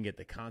he can get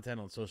the content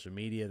on social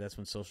media. That's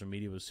when social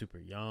media was super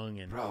young,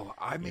 and bro,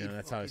 I mean,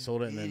 that's how I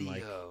sold it. And then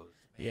like. videos.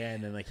 Yeah,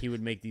 and then like he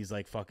would make these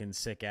like fucking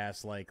sick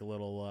ass like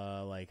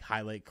little like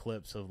highlight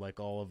clips of like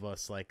all of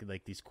us like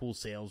these cool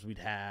sales we'd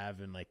have,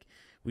 and like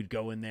we'd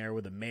go in there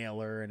with a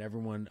mailer,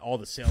 and all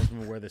the salesmen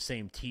would wear the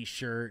same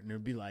T-shirt, and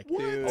it'd be like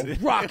a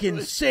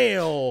rockin'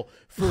 sale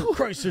for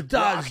Chrysler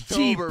Dodge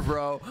Jeep,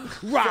 bro,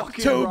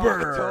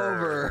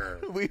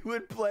 Rocktober. We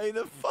would play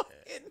the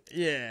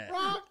fucking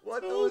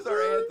What was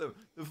our anthem?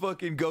 The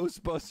fucking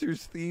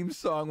Ghostbusters theme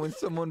song when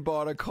someone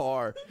bought a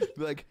car,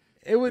 like.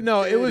 It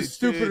was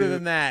stupider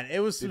than that. It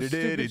was some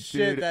stupid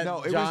shit that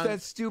it was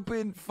that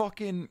stupid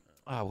fucking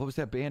what was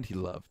that band he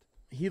loved?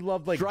 He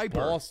loved like Striper.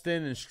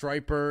 Boston and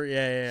Striper.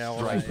 Yeah.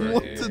 Striper.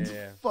 What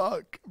the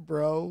fuck,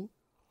 bro?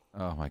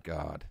 Oh my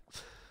god.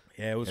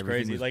 Yeah, it was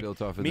Everything crazy. was like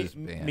built off of this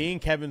band. Me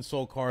and Kevin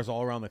sold cars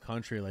all around the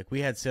country. Like we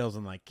had sales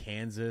in like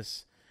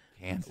Kansas.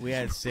 We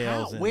had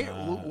sales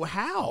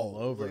how? all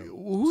over.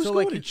 Who's so,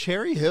 going like, to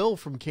Cherry Hill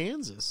from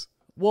Kansas?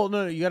 Well,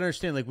 no, you got to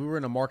understand, like, we were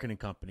in a marketing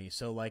company.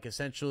 So, like,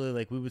 essentially,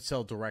 like, we would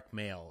sell direct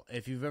mail.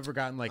 If you've ever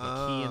gotten, like,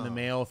 a key in the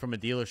mail from a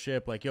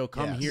dealership, like, yo,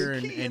 come here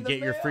and get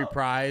your free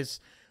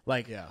prize.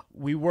 Like,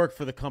 we worked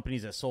for the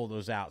companies that sold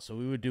those out. So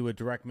we would do a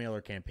direct mailer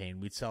campaign.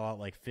 We'd sell out,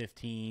 like,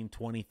 15,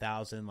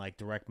 20,000, like,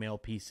 direct mail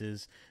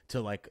pieces to,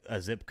 like,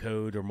 a zip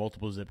code or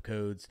multiple zip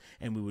codes.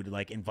 And we would,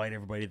 like, invite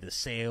everybody to the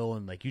sale.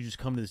 And, like, you just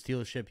come to this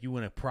dealership, you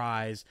win a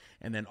prize.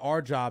 And then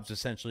our jobs,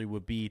 essentially,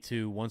 would be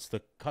to, once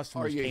the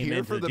customers came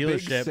into the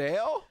dealership. Big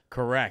sale?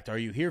 Correct. Are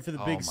you here for the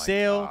big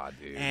sale? God,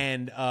 dude.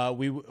 And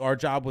our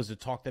job was to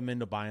talk them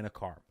into buying a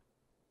car.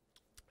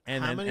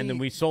 And then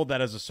we sold that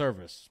as a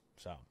service.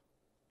 So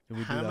we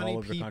do how that many all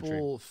over the country.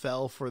 people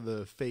fell for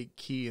the fake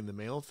key in the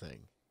mail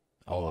thing?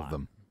 All of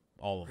them.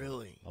 All of them.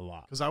 Really? A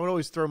lot. Because I would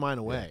always throw mine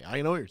away.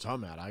 I know what you're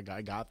talking about. I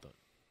got them.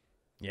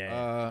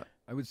 Yeah.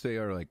 I would say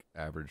our like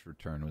average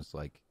return was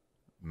like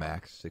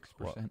max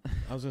 6%.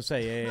 I was gonna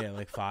say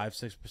like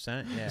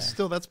 5-6%. Yeah.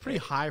 Still, that's pretty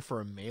high for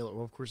a mailer.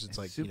 Well, of course, it's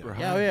like super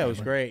high. Yeah, it was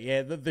great.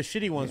 Yeah, the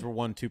shitty ones were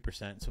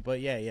 1-2%. So, but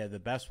yeah, the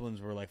best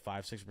ones were like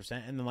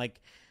 5-6%. And then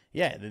like,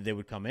 they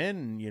would come in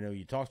and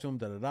you talk to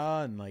them,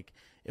 and like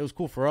it was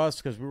cool for us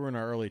because we were in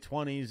our early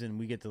 20s and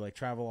we get to like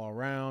travel all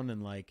around,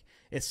 and like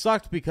it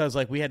sucked because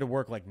like we had to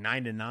work like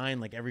 9 to 9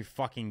 like every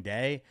fucking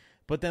day.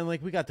 But then,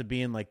 like, we got to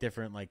be in like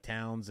different like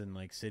towns and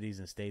like cities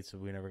and states that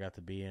we never got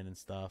to be in and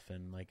stuff,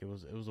 and like it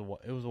was a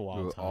wild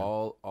We were time.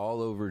 all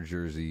over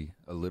Jersey,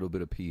 a little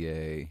bit of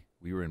PA.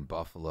 We were in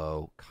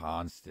Buffalo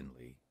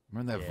constantly.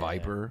 Remember that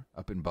Viper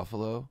up in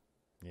Buffalo?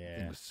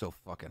 Yeah, it was so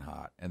fucking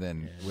hot. And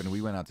then when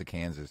we went out to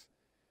Kansas,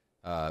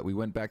 we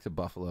went back to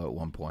Buffalo at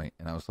one point,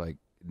 and I was like,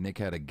 Nick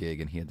had a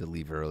gig and he had to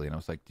leave early, and I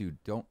was like, dude,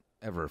 don't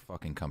ever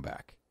fucking come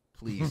back,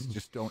 please.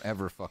 Just don't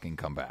ever fucking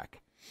come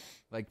back.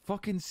 Like,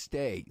 fucking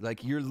stay.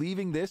 Like, you're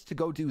leaving this to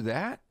go do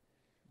that?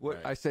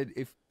 What I said,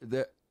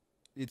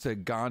 it's a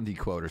Gandhi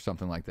quote or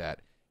something like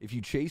that. If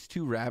you chase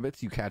 2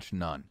 rabbits, you catch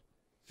none.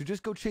 So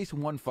just go chase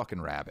 1 fucking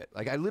rabbit.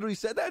 Like, I literally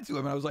said that to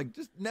him, and I was like,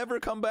 just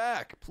never come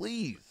back,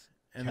 please.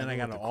 And then I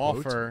got an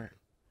offer,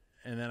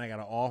 and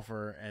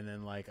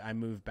then like I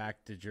moved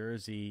back to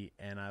Jersey,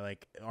 and I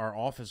like our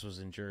office was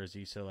in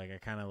Jersey, so like I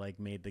kind of like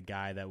made the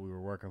guy that we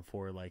were working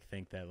for like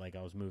think that like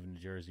I was moving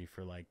to Jersey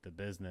for like the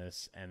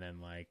business, and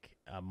then like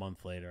a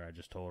month later I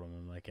just told him,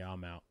 I'm like, yeah,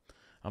 I'm out,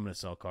 I'm gonna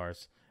sell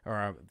cars,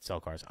 I'm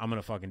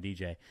gonna fucking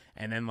DJ.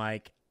 And then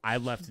like I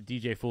left to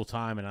DJ full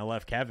time, and I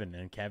left Kevin,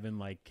 and Kevin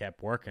like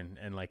kept working,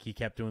 and like he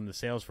kept doing the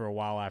sales for a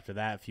while after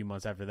that, a few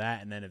months after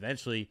that, and then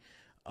eventually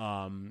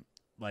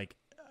like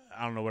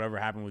I don't know whatever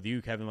happened with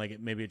you, Kevin, like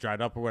maybe it dried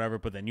up or whatever,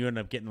 but then you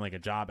ended up getting like a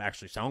job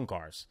actually selling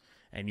cars,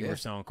 and you were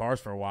selling cars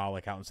for a while,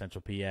 like out in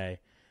Central PA,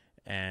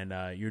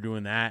 and you're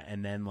doing that,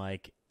 and then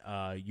like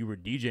you were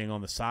DJing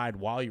on the side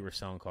while you were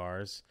selling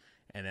cars,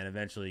 and then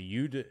eventually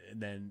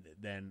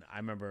then I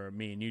remember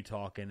me and you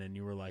talking, and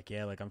you were like,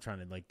 yeah, like I'm trying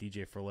to like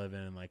DJ for a living,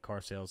 and like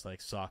car sales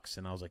like sucks,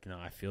 and I was like,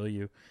 I feel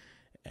you,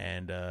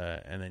 and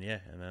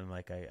then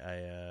like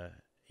I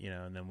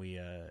and then we,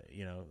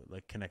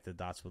 like connect the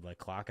dots with like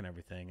clock and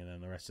everything, and then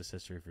the rest is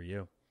history for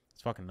you.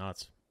 It's fucking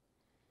nuts.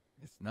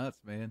 It's nuts,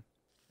 man.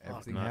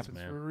 Everything nuts, happens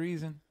man. for a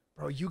reason.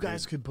 Bro, you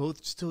guys could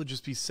both still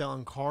just be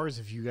selling cars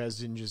if you guys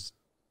didn't just.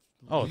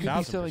 Oh, you could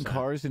be selling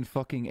cars in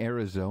fucking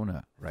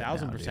Arizona right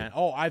 1,000%. now,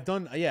 Oh, I've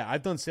done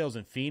sales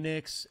in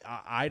Phoenix,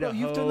 Idaho,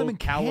 you've done them in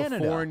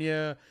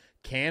California,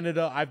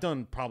 Canada. I've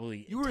done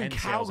probably You were 10 in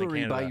sales in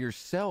Calgary Canada. by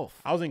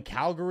yourself. I was in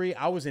Calgary.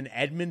 I was in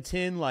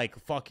Edmonton, like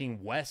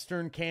fucking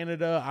Western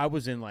Canada. I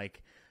was in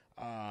like,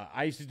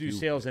 I used to do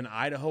sales in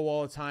Idaho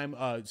all the time.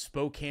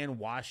 Spokane,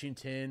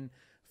 Washington,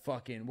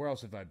 fucking, where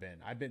else have I been?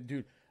 I've been,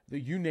 dude,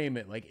 you name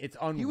it. Like, it's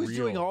unreal. He was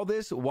doing all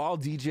this while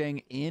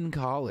DJing in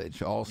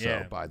college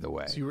also, by the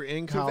way. So you were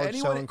in college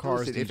selling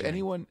cars. Listen, if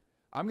anyone,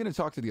 I'm going to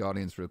talk to the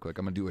audience real quick.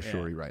 I'm going to do a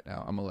shorty right now.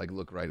 I'm going to like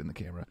look right in the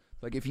camera.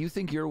 Like, if you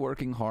think you're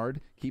working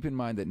hard, keep in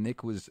mind that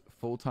Nick was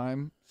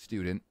full-time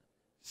student,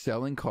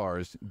 selling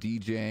cars,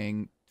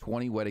 DJing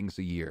 20 weddings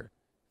a year.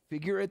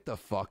 Figure it the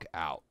fuck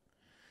out.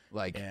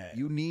 Like,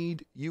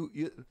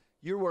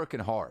 you're working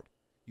hard.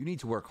 You need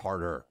to work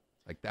harder.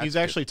 Like, that's he's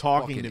actually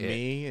talking to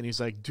me, and he's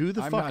like, "Do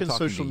the fucking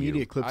social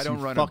media clips. I don't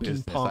you run fucking a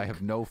business. punk." I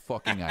have no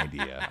fucking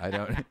idea. I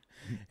don't.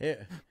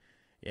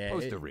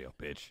 Post a reel,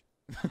 bitch.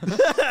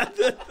 That's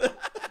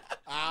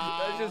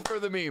just for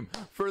the meme.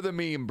 For the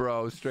meme,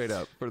 bro. Straight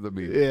up. For the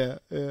meme.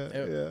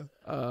 Yeah.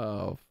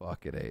 Oh,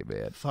 fucking A,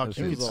 man. Fuck,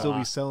 you could still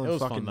be selling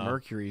fucking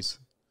Mercuries.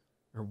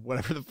 Or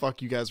whatever the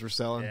fuck you guys were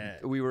selling. Yeah.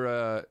 We were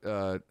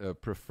a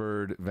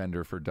preferred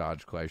vendor for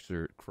Dodge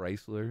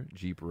Chrysler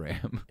Jeep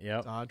Ram.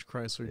 Yep. Dodge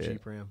Chrysler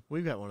Jeep Ram.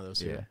 We've got one of those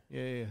here.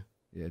 Yeah.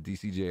 Yeah,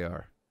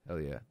 DCJR.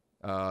 Hell yeah.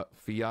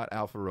 Fiat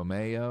Alfa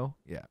Romeo.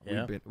 Yeah.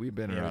 We've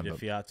been around. We did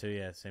Fiat too.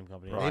 Yeah, same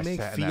company. They make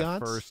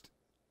Fiats? First.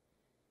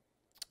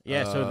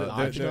 Yeah, so the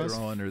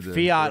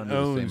Fiat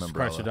owns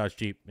Chrysler Dodge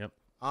Jeep. Yep.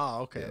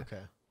 Oh, okay.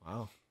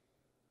 Wow.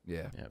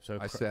 Yeah. So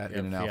I sat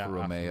in an Alfa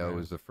Romeo. It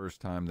was the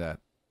first time that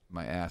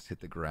my ass hit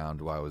the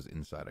ground while I was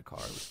inside a car.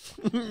 It was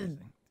fucking amazing,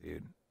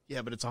 dude.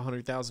 Yeah, but it's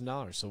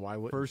 $100,000, so why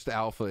would First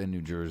Alfa in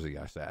New Jersey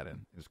I sat in.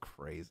 It was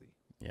crazy.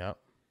 Yep.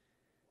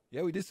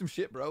 Yeah, we did some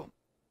shit, bro.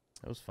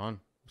 It was fun.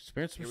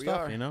 Experienced some Here we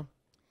stuff, are. you know.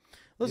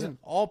 Listen,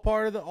 all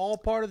part of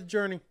the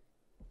journey.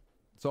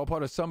 It's all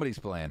part of somebody's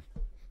plan.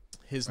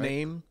 His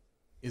name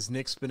is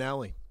Nick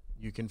Spinelli.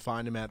 You can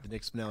find him at the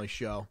Nick Spinelli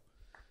Show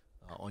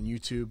on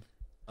YouTube.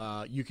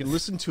 You can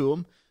listen to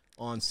him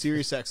on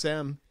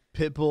SiriusXM,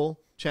 Pitbull,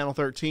 Channel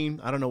 13.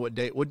 I don't know what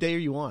day. What day are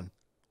you on?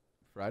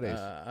 Fridays,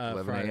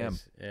 11 a.m.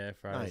 Yeah,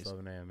 Fridays, Nice.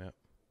 11 a.m. Yep.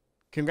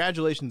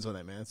 Congratulations on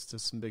that, man. It's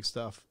just some big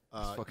stuff.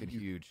 It's fucking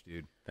huge,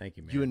 dude. Thank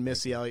you, man. You and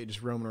Missy Elliott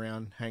just roaming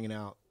around, hanging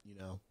out,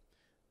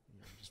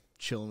 just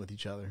chilling with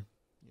each other.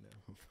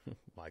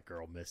 My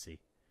girl, Missy.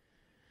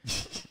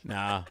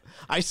 Nah.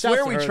 I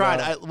swear we her,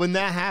 tried. When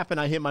that happened,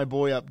 I hit my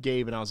boy up,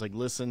 Gabe, and I was like,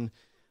 listen,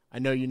 I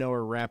know you know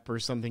her rep or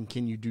something.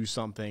 Can you do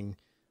something?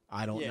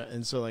 I don't know.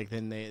 And so,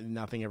 then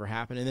nothing ever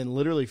happened. And then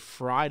literally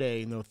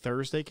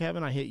Thursday,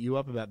 Kevin, I hit you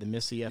up about the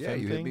Missy FM thing. Yeah,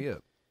 you hit me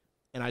up.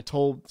 And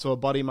a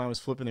buddy of mine was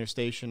flipping their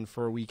station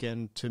for a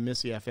weekend to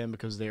Missy FM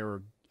because they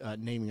were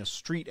naming a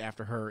street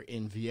after her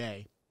in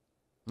VA.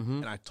 Mm-hmm.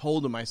 And I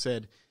told him, I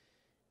said,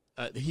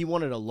 he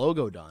wanted a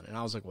logo done. And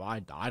I was like, well,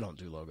 I don't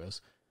do logos.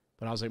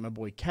 But I was like, my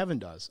boy Kevin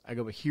does. I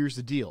go, but here's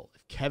the deal.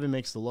 If Kevin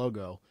makes the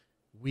logo,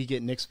 we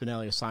get Nick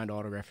Spinelli a signed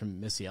autograph from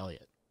Missy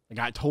Elliott. Like,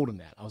 I told him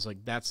that. I was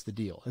like, that's the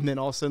deal. And then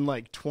all of a sudden,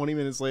 20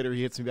 minutes later,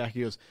 he hits me back.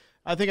 He goes,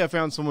 I think I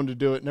found someone to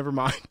do it. Never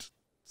mind.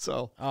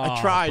 So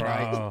I tried.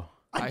 Bro.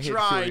 I hit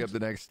Shorty up the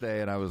next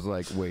day, and I was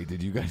like, wait,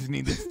 did you guys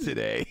need this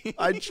today?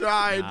 I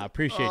tried. I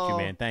appreciate you,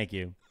 man. Thank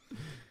you.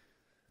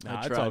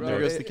 Nah, it's all there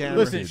good. goes the camera.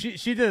 Listen,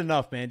 she did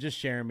enough, man. Just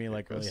sharing me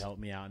really helped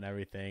me out and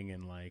everything,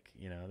 and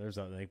there's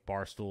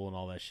Barstool and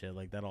all that shit.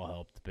 That all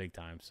helped big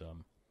time. So,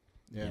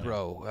 yeah,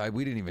 bro,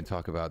 we didn't even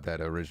talk about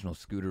that original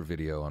scooter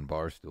video on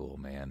Barstool,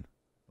 man.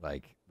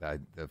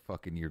 The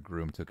fucking your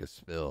groom took a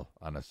spill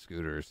on a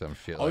scooter or some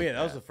shit.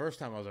 That was the first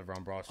time I was ever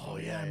on Barstool. Oh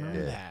yeah, I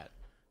remember that.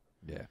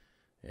 Yeah.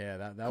 Yeah,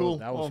 that cool.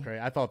 was great.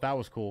 I thought that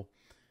was cool.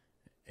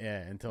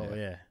 Yeah,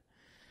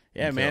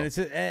 man.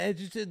 It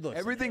just looks.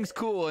 Everything's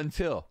cool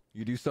until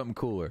you do something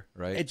cooler,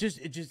 right?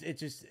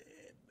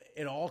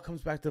 It all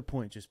comes back to the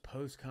point. Just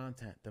post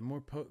content. The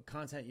more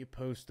content you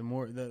post, the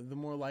more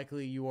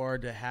likely you are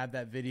to have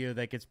that video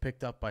that gets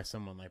picked up by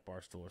someone like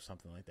Barstool or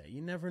something like that.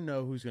 You never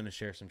know who's gonna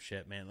share some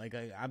shit, man.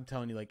 I'm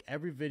telling you,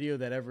 every video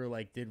that ever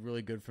did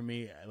really good for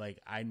me,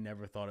 I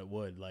never thought it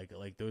would.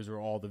 Those are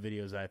all the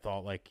videos that I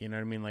thought you know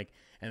what I mean,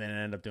 and then it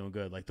ended up doing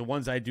good. The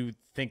ones I do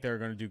think they're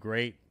gonna do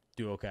great,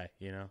 do okay.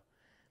 You know,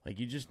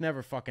 you just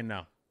never fucking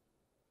know.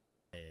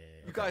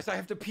 You guys, I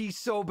have to pee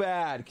so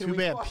bad. Too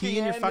bad. Pee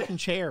in your fucking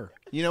chair.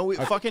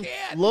 Logan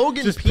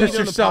just peed piss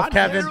on yourself, the podcast.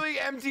 Kevin. Literally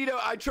emptied.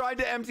 I tried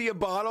to empty a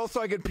bottle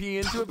so I could pee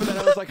into it, but then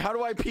I was like, "How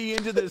do I pee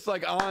into this?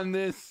 On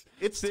this?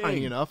 It's thing?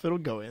 tiny enough. It'll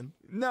go in."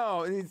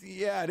 No, it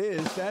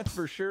is. That's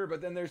for sure.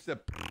 But then there's the.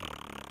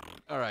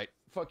 All right,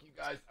 fuck you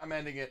guys. I'm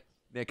ending it.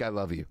 Nick, I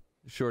love you.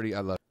 Shorty,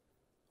 I love.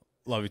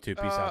 Love you too.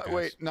 Peace out, guys.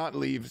 Wait, not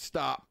leave.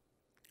 Stop.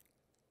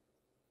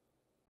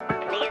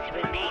 Please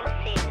remain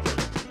seated.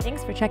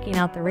 Thanks for checking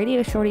out the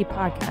Radio Shorty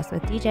podcast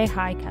with DJ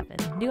Hi Kevin.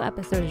 New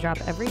episodes drop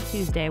every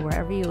Tuesday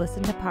wherever you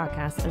listen to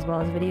podcasts, as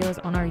well as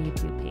videos on our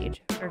YouTube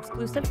page. For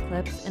exclusive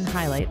clips and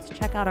highlights,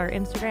 check out our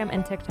Instagram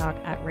and TikTok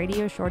at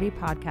Radio Shorty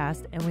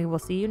Podcast, and we will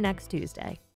see you next Tuesday.